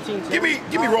Romans. Give me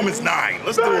Romans 9.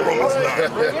 Let's do it, Romans 9.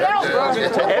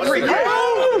 Every day.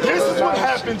 This is what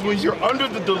happens when you're under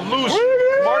the delusion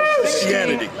of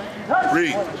Christianity.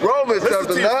 Read. Romans Listen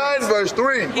chapter to you. 9, verse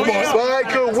 3. Come on. For I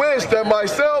could wish that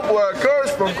myself were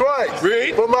accursed from Christ.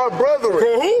 Read. For my brethren.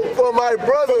 For who? For my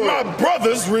brethren. My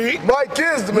brothers, read. My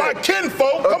kinsmen. My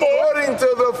kinfolk, come on. According to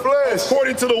the flesh.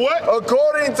 According to the what?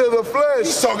 According to the flesh.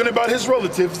 He's talking about his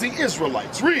relatives, the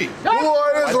Israelites. Read. Who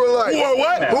are Israelites? Who are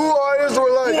what? Who are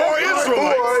Israelites? Who are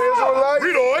Israelites? Who are Israelites?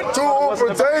 Read on. To whom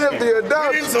pertaineth the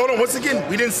adoption. Hold on, once again,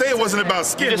 we didn't say it wasn't about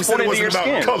skin. You We just said it pointed to wasn't your about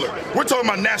skin. color. We're talking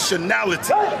about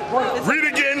nationality. Read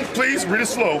again, please. Read it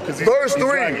slow, because Verse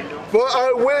 3. For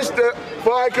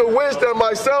I could wish that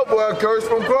myself were accursed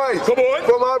from Christ. Come on.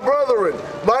 For my brethren,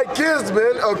 my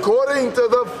kinsmen, according to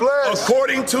the flesh.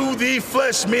 According to the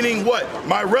flesh, meaning what?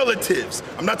 My relatives.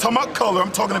 I'm not talking about color.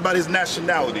 I'm talking about his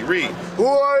nationality. Read. Who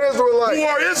are Israelites? Who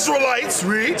are Israelites?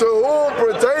 Read. To whom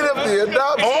pertaineth the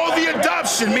adoption. All the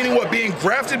adoption, meaning what? Being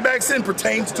grafted back in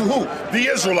pertains to who? The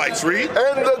Israelites. Read.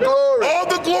 And the glory. All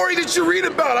the glory that you read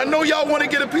about. I know y'all want to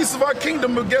get a piece of our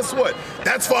kingdom, but guess what?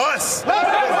 That's for us.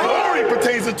 The glory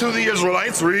pertains to the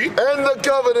Israelites. Read. And the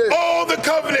covenant. All the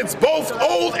covenants, both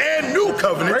old and new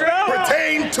covenants,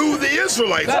 pertain to the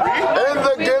Israelites. Read. And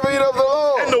the giving of the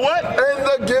law. And the what? And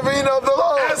the giving of the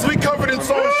law. As we covered in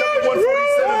Psalm chapter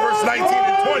 147, verse 19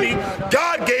 and 20,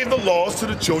 God gave the laws to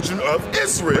the children of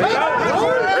Israel. Read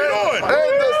on.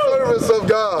 And the service of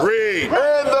God. Read.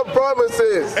 And the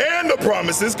promises. And the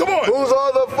promises. Come on. Whose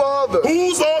are the fathers.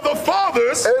 Whose are the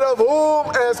fathers? And of whom,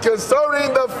 as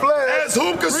concerning the flesh, As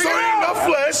whom concerning the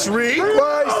flesh, read.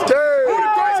 Christ came. Who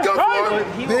did Christ come for?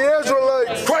 The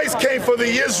Israelites. Christ came for the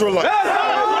Israelites.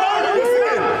 Once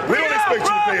again, we don't expect you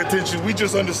to pay attention. We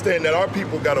just understand that our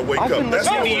people got to wake I've up. been That's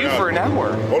listening what to we're you out. for an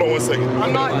hour. Hold on one second.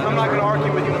 I'm not going to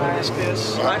argue with you when I ask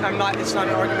this. I'm not. It's not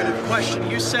an argumentative question.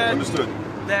 You said Understood.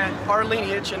 that our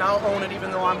lineage, and I'll own it,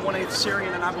 even though I'm 1/8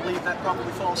 Syrian, and I believe that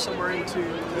probably falls somewhere into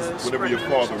the Whatever your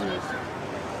spread of father nations. is.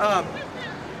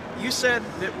 You said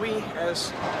that we,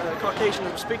 as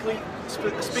Caucasians, speaking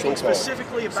So-called.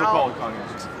 specifically So-called about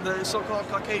Caucasians. the so-called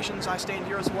Caucasians, I stand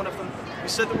here as one of them. You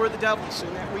said that we're the devils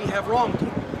and that we have wronged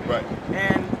you. Right.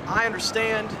 And I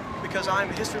understand, because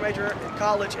I'm a history major in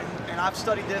college, and I've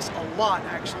studied this a lot,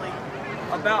 actually,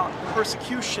 about the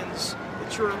persecutions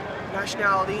that your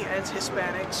nationality as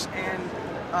Hispanics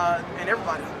and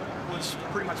everybody was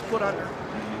pretty much put under.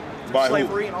 By who?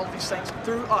 Slavery and all of these things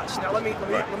through us. Now let me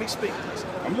speak, please.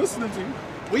 I'm listening to you.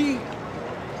 We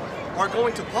are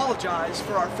going to apologize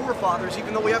for our forefathers,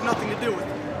 even though we have nothing to do with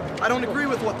it. I don't agree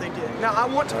with what they did. Now I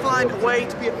want to find a way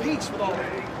to be at peace with all of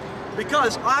you,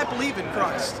 because I believe in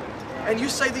Christ, and you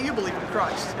say that you believe in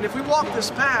Christ. And if we walk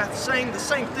this path saying the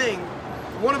same thing,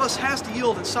 one of us has to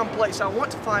yield in some place. I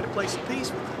want to find a place of peace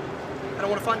with you, and I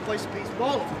want to find a place of peace with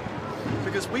all of you,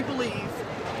 because we believe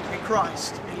in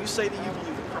Christ, and you say that you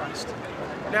believe in Christ.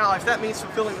 Now, if that means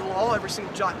fulfilling the law, every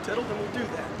single jot and tittle, then we'll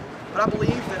do that. But I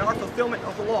believe that our fulfillment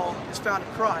of the law is found in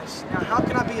Christ. Now, how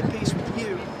can I be at peace with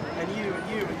you, and you, and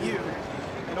you, and you,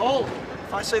 and all of you?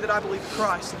 If I say that I believe in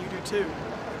Christ, and you do too,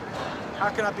 how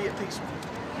can I be at peace with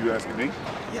you? You asking me?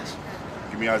 Yes.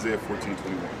 Give me Isaiah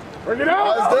 14:21. Bring it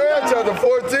out. Isaiah chapter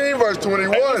 14, verse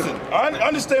 21. Hey, listen, I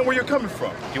understand where you're coming from.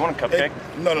 Do you want a cupcake? Hey,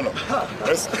 no.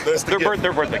 That's the gift.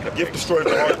 Their birthday cupcake. Gift destroys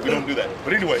the heart. We don't do that.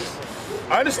 But anyways,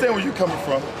 I understand where you're coming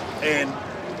from, and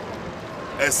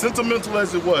as sentimental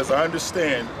as it was, I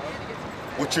understand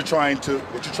what you're trying to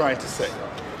say.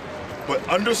 But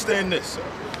understand this, sir.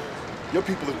 Your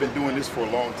people have been doing this for a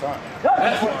long time.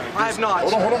 I have not.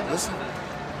 Hold on, listen.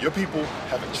 Your people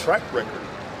have a track record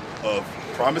of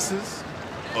promises,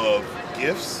 of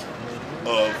gifts,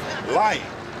 of lying.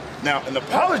 Now, an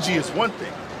apology is one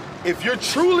thing. If you're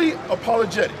truly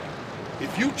apologetic,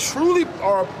 if you truly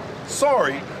are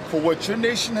sorry for what your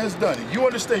nation has done, and you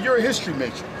understand you're a history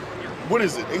major, what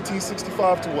is it,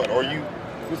 1865 to what? Are you?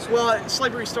 Well,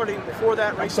 slavery started even before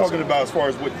that. I'm talking about as far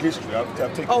as what history. I've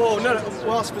taken. Oh, no.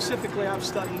 Well, specifically, I've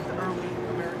studied the early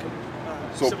American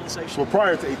civilization. So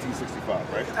prior to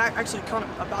 1865, right? Actually, kind of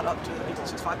about up to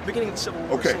 1865, beginning of the Civil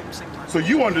War. Okay. Same time. So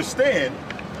you understand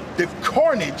the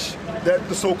carnage that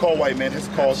the so-called white man has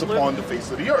caused upon the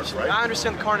face of the earth, right? I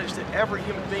understand the carnage that every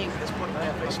human being has put on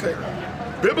the face of the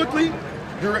earth. Biblically,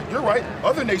 you're right.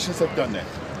 Other nations have done that.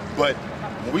 But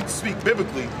when we speak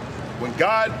biblically, when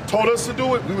God told us to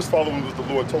do it, we was following what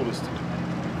the Lord told us to do.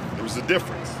 There was a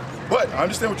difference. But I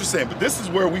understand what you're saying, but this is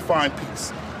where we find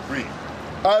peace. Read.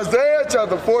 Isaiah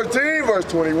chapter 14, verse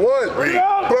 21. Read.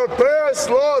 Prepare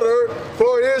slaughter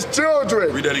for his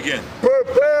children. Read that again.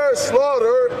 Prepare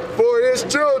slaughter for his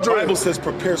children. The Bible says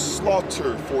prepare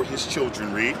slaughter for his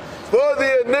children. Read. For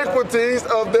the iniquities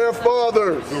of their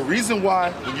fathers. The reason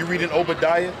why, when you read in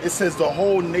Obadiah, it says the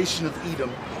whole nation of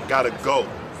Edom gotta go.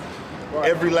 Right.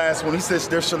 Every last one. He says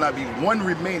there shall not be one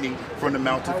remaining from the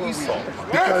mount of Esau.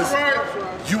 Because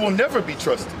you will never be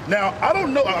trusted. Now, I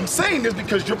don't know. I'm saying this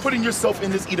because you're putting yourself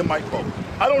in this Edomite boat.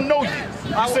 I don't know you.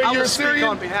 You say you're a Syrian?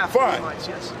 On behalf Fine. of Edomites,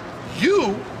 yes.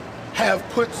 You have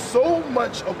put so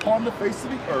much upon the face of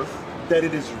the earth that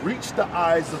it has reached the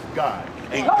eyes of God.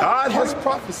 And God has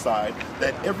prophesied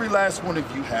that every last one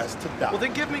of you has to die. Well,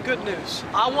 then give me good news.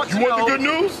 I want to know. You want the good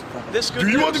news? This good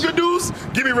news. Do you want the good news?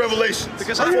 Give me Revelations.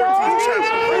 Because I 14th chapter.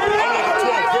 I want the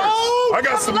 12th verse. I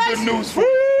got some good news for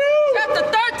you. Chapter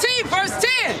 13, verse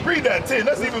 10. Read that 10.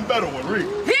 That's an even better one. Read.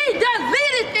 He that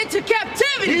leadeth into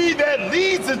captivity. He that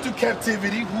leads into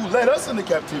captivity, who led us into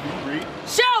captivity, read.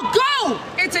 Shall go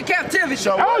into captivity.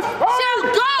 Shall what? Shall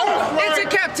go into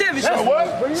captivity. Shall what?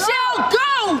 Shall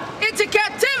go into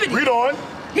captivity. Read on.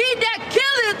 He that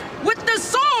killeth with the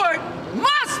sword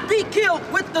must be killed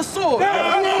with the sword.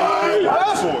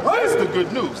 That's the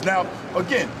good news. Now,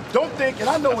 again, don't think, and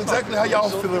I know exactly how y'all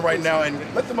feeling right now, and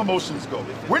let them emotions go.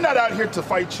 We're not out here to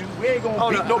fight you. We ain't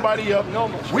gonna beat nobody up.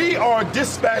 We are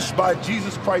dispatched by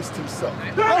Jesus Christ himself.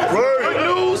 Good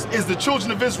news is the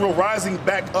children of Israel rising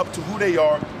back up to who they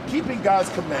are, keeping God's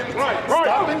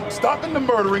commandments, stopping the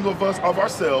murdering of us, of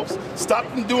ourselves,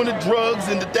 stopping doing the drugs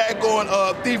and the daggone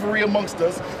thievery amongst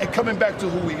us, and coming back to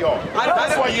who we are.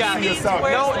 That's why you see us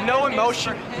out. No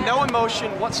emotion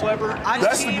whatsoever.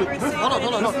 That's the good.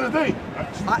 Hold on. This is the thing.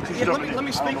 Let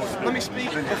me speak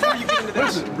before you get into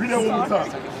this. Listen, read that one more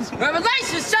time.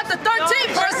 Revelation chapter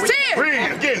 13, verse 10.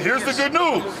 Read again. Here's the good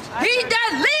news. He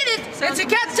that leadeth into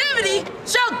captivity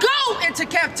shall go into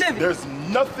captivity. There's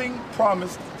nothing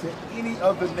promised to any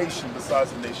other nation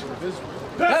besides the nation of Israel.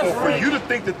 So for you to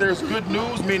think that there's good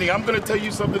news, meaning I'm going to tell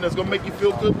you something that's going to make you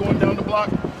feel good going down the block,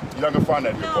 you're not going to find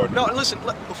that here, partner. No, listen,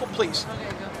 please.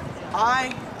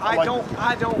 I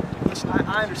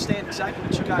understand exactly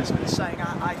what you guys have been saying.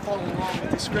 I follow along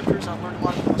with the scriptures. I've learned a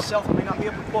lot of them myself. I may not be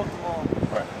able to quote them all.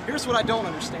 Right. Here's what I don't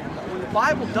understand, though. When the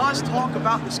Bible does talk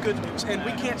about this good news, and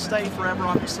we can't stay forever,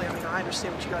 obviously. I mean, I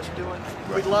understand what you guys are doing.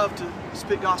 Right. We'd love to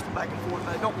spit gospel back and forth,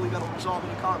 but I don't believe that'll resolve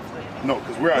any conflict. No,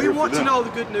 because we're out here for them. We want to know the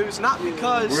good news, not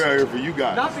because... We're out here for you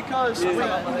guys. Not because...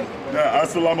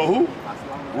 Assalamu who?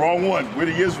 Wrong one. We're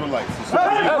the Israelites. Go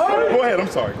ahead. I'm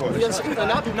sorry. Go ahead. Yes,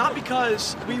 not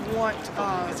because we want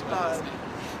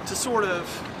to sort of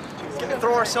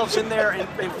throw ourselves in there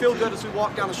and feel good as we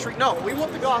walk down the street. No, we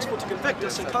want the gospel to convict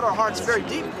us and cut our hearts very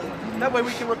deeply. That way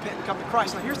we can repent and come to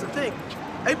Christ. Now here's the thing.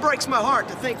 It breaks my heart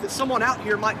to think that someone out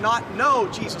here might not know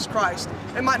Jesus Christ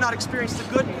and might not experience the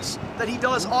goodness that he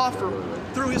does offer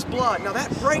through his blood. Now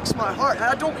that breaks my heart.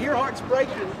 I don't hear hearts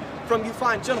breaking from you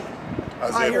fine gentlemen.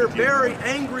 I hear very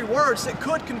angry words that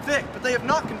could convict, but they have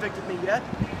not convicted me yet,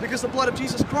 because the blood of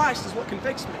Jesus Christ is what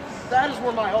convicts me. That is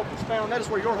where my hope is found. That is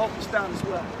where your hope is found as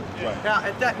well. Right. Now,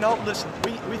 at that note, listen,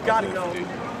 we've got to go.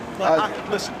 But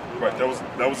listen. Right, that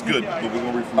was good. But we're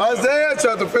gonna read from Isaiah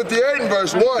chapter 58 and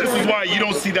verse 1. This is why you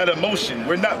don't see that emotion.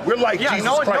 We're like Jesus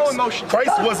no Christ. No emotion.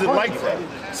 Christ wasn't like that.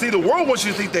 See, the world wants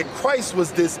you to think that Christ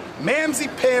was this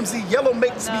mamsy-pamsy, yellow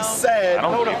makes me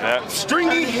sad,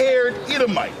 stringy-haired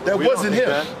Edomite. That wasn't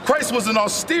him. Christ was an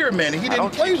austere man, and he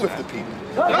didn't play with the people.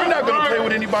 We're not going to play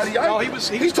with anybody. No,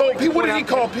 what did he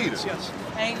call Peter?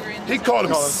 Angry. He called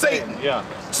him Satan. Yeah.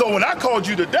 So when I called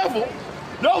you the devil,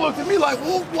 y'all looked at me like,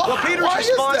 well, why? Well, Peter's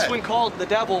response when called the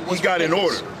devil was he got in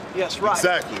order. Yes, right.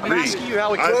 Exactly. I'm asking you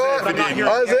how he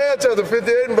Isaiah chapter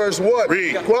 58 and verse 1.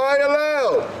 Read. Cry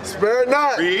aloud, spare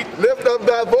not. Read. Lift up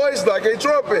thy voice like a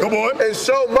trumpet. Come on. And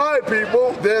show my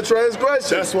people their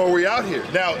transgression. That's why we're out here.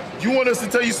 Now, you want us to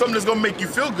tell you something that's going to make you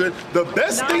feel good. The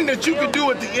best thing that you can do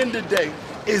at the end of the day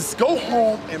is go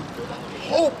home and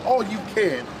hope all you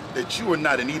can that you are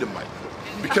not an Edomite.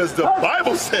 Because the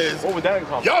Bible says, y'all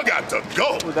got to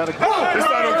go. It's not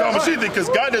uncommon shit because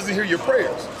God doesn't hear your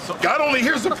prayers. God only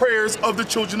hears the prayers of the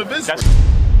children of Israel.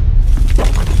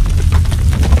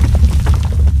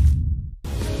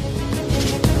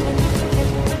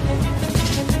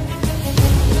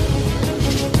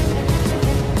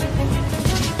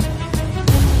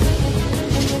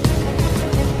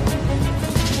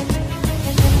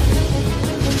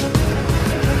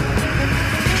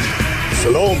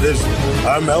 Shalom, Israel.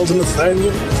 I'm Elder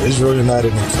Nathaniel, Israel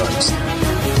United in Christ.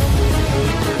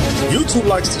 YouTube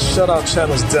likes to shut our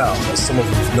channels down, as some of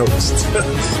you have noticed,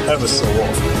 ever so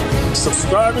often.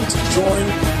 Subscribing to join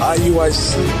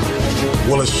IUIC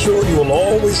will assure you will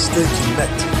always stay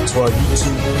connected to our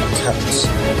YouTube accounts.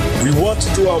 We want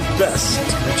to do our best to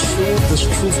make sure this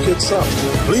truth gets out.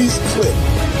 Please click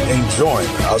and join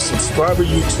our subscriber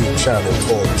YouTube channel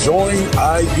called Join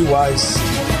IUIC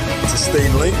to stay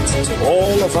linked to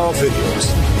all of our videos.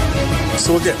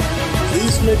 So again,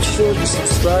 please make sure you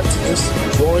subscribe to this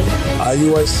Join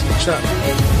IUIC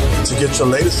channel to get your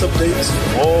latest updates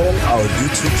from all our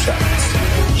YouTube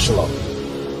channels. Shalom.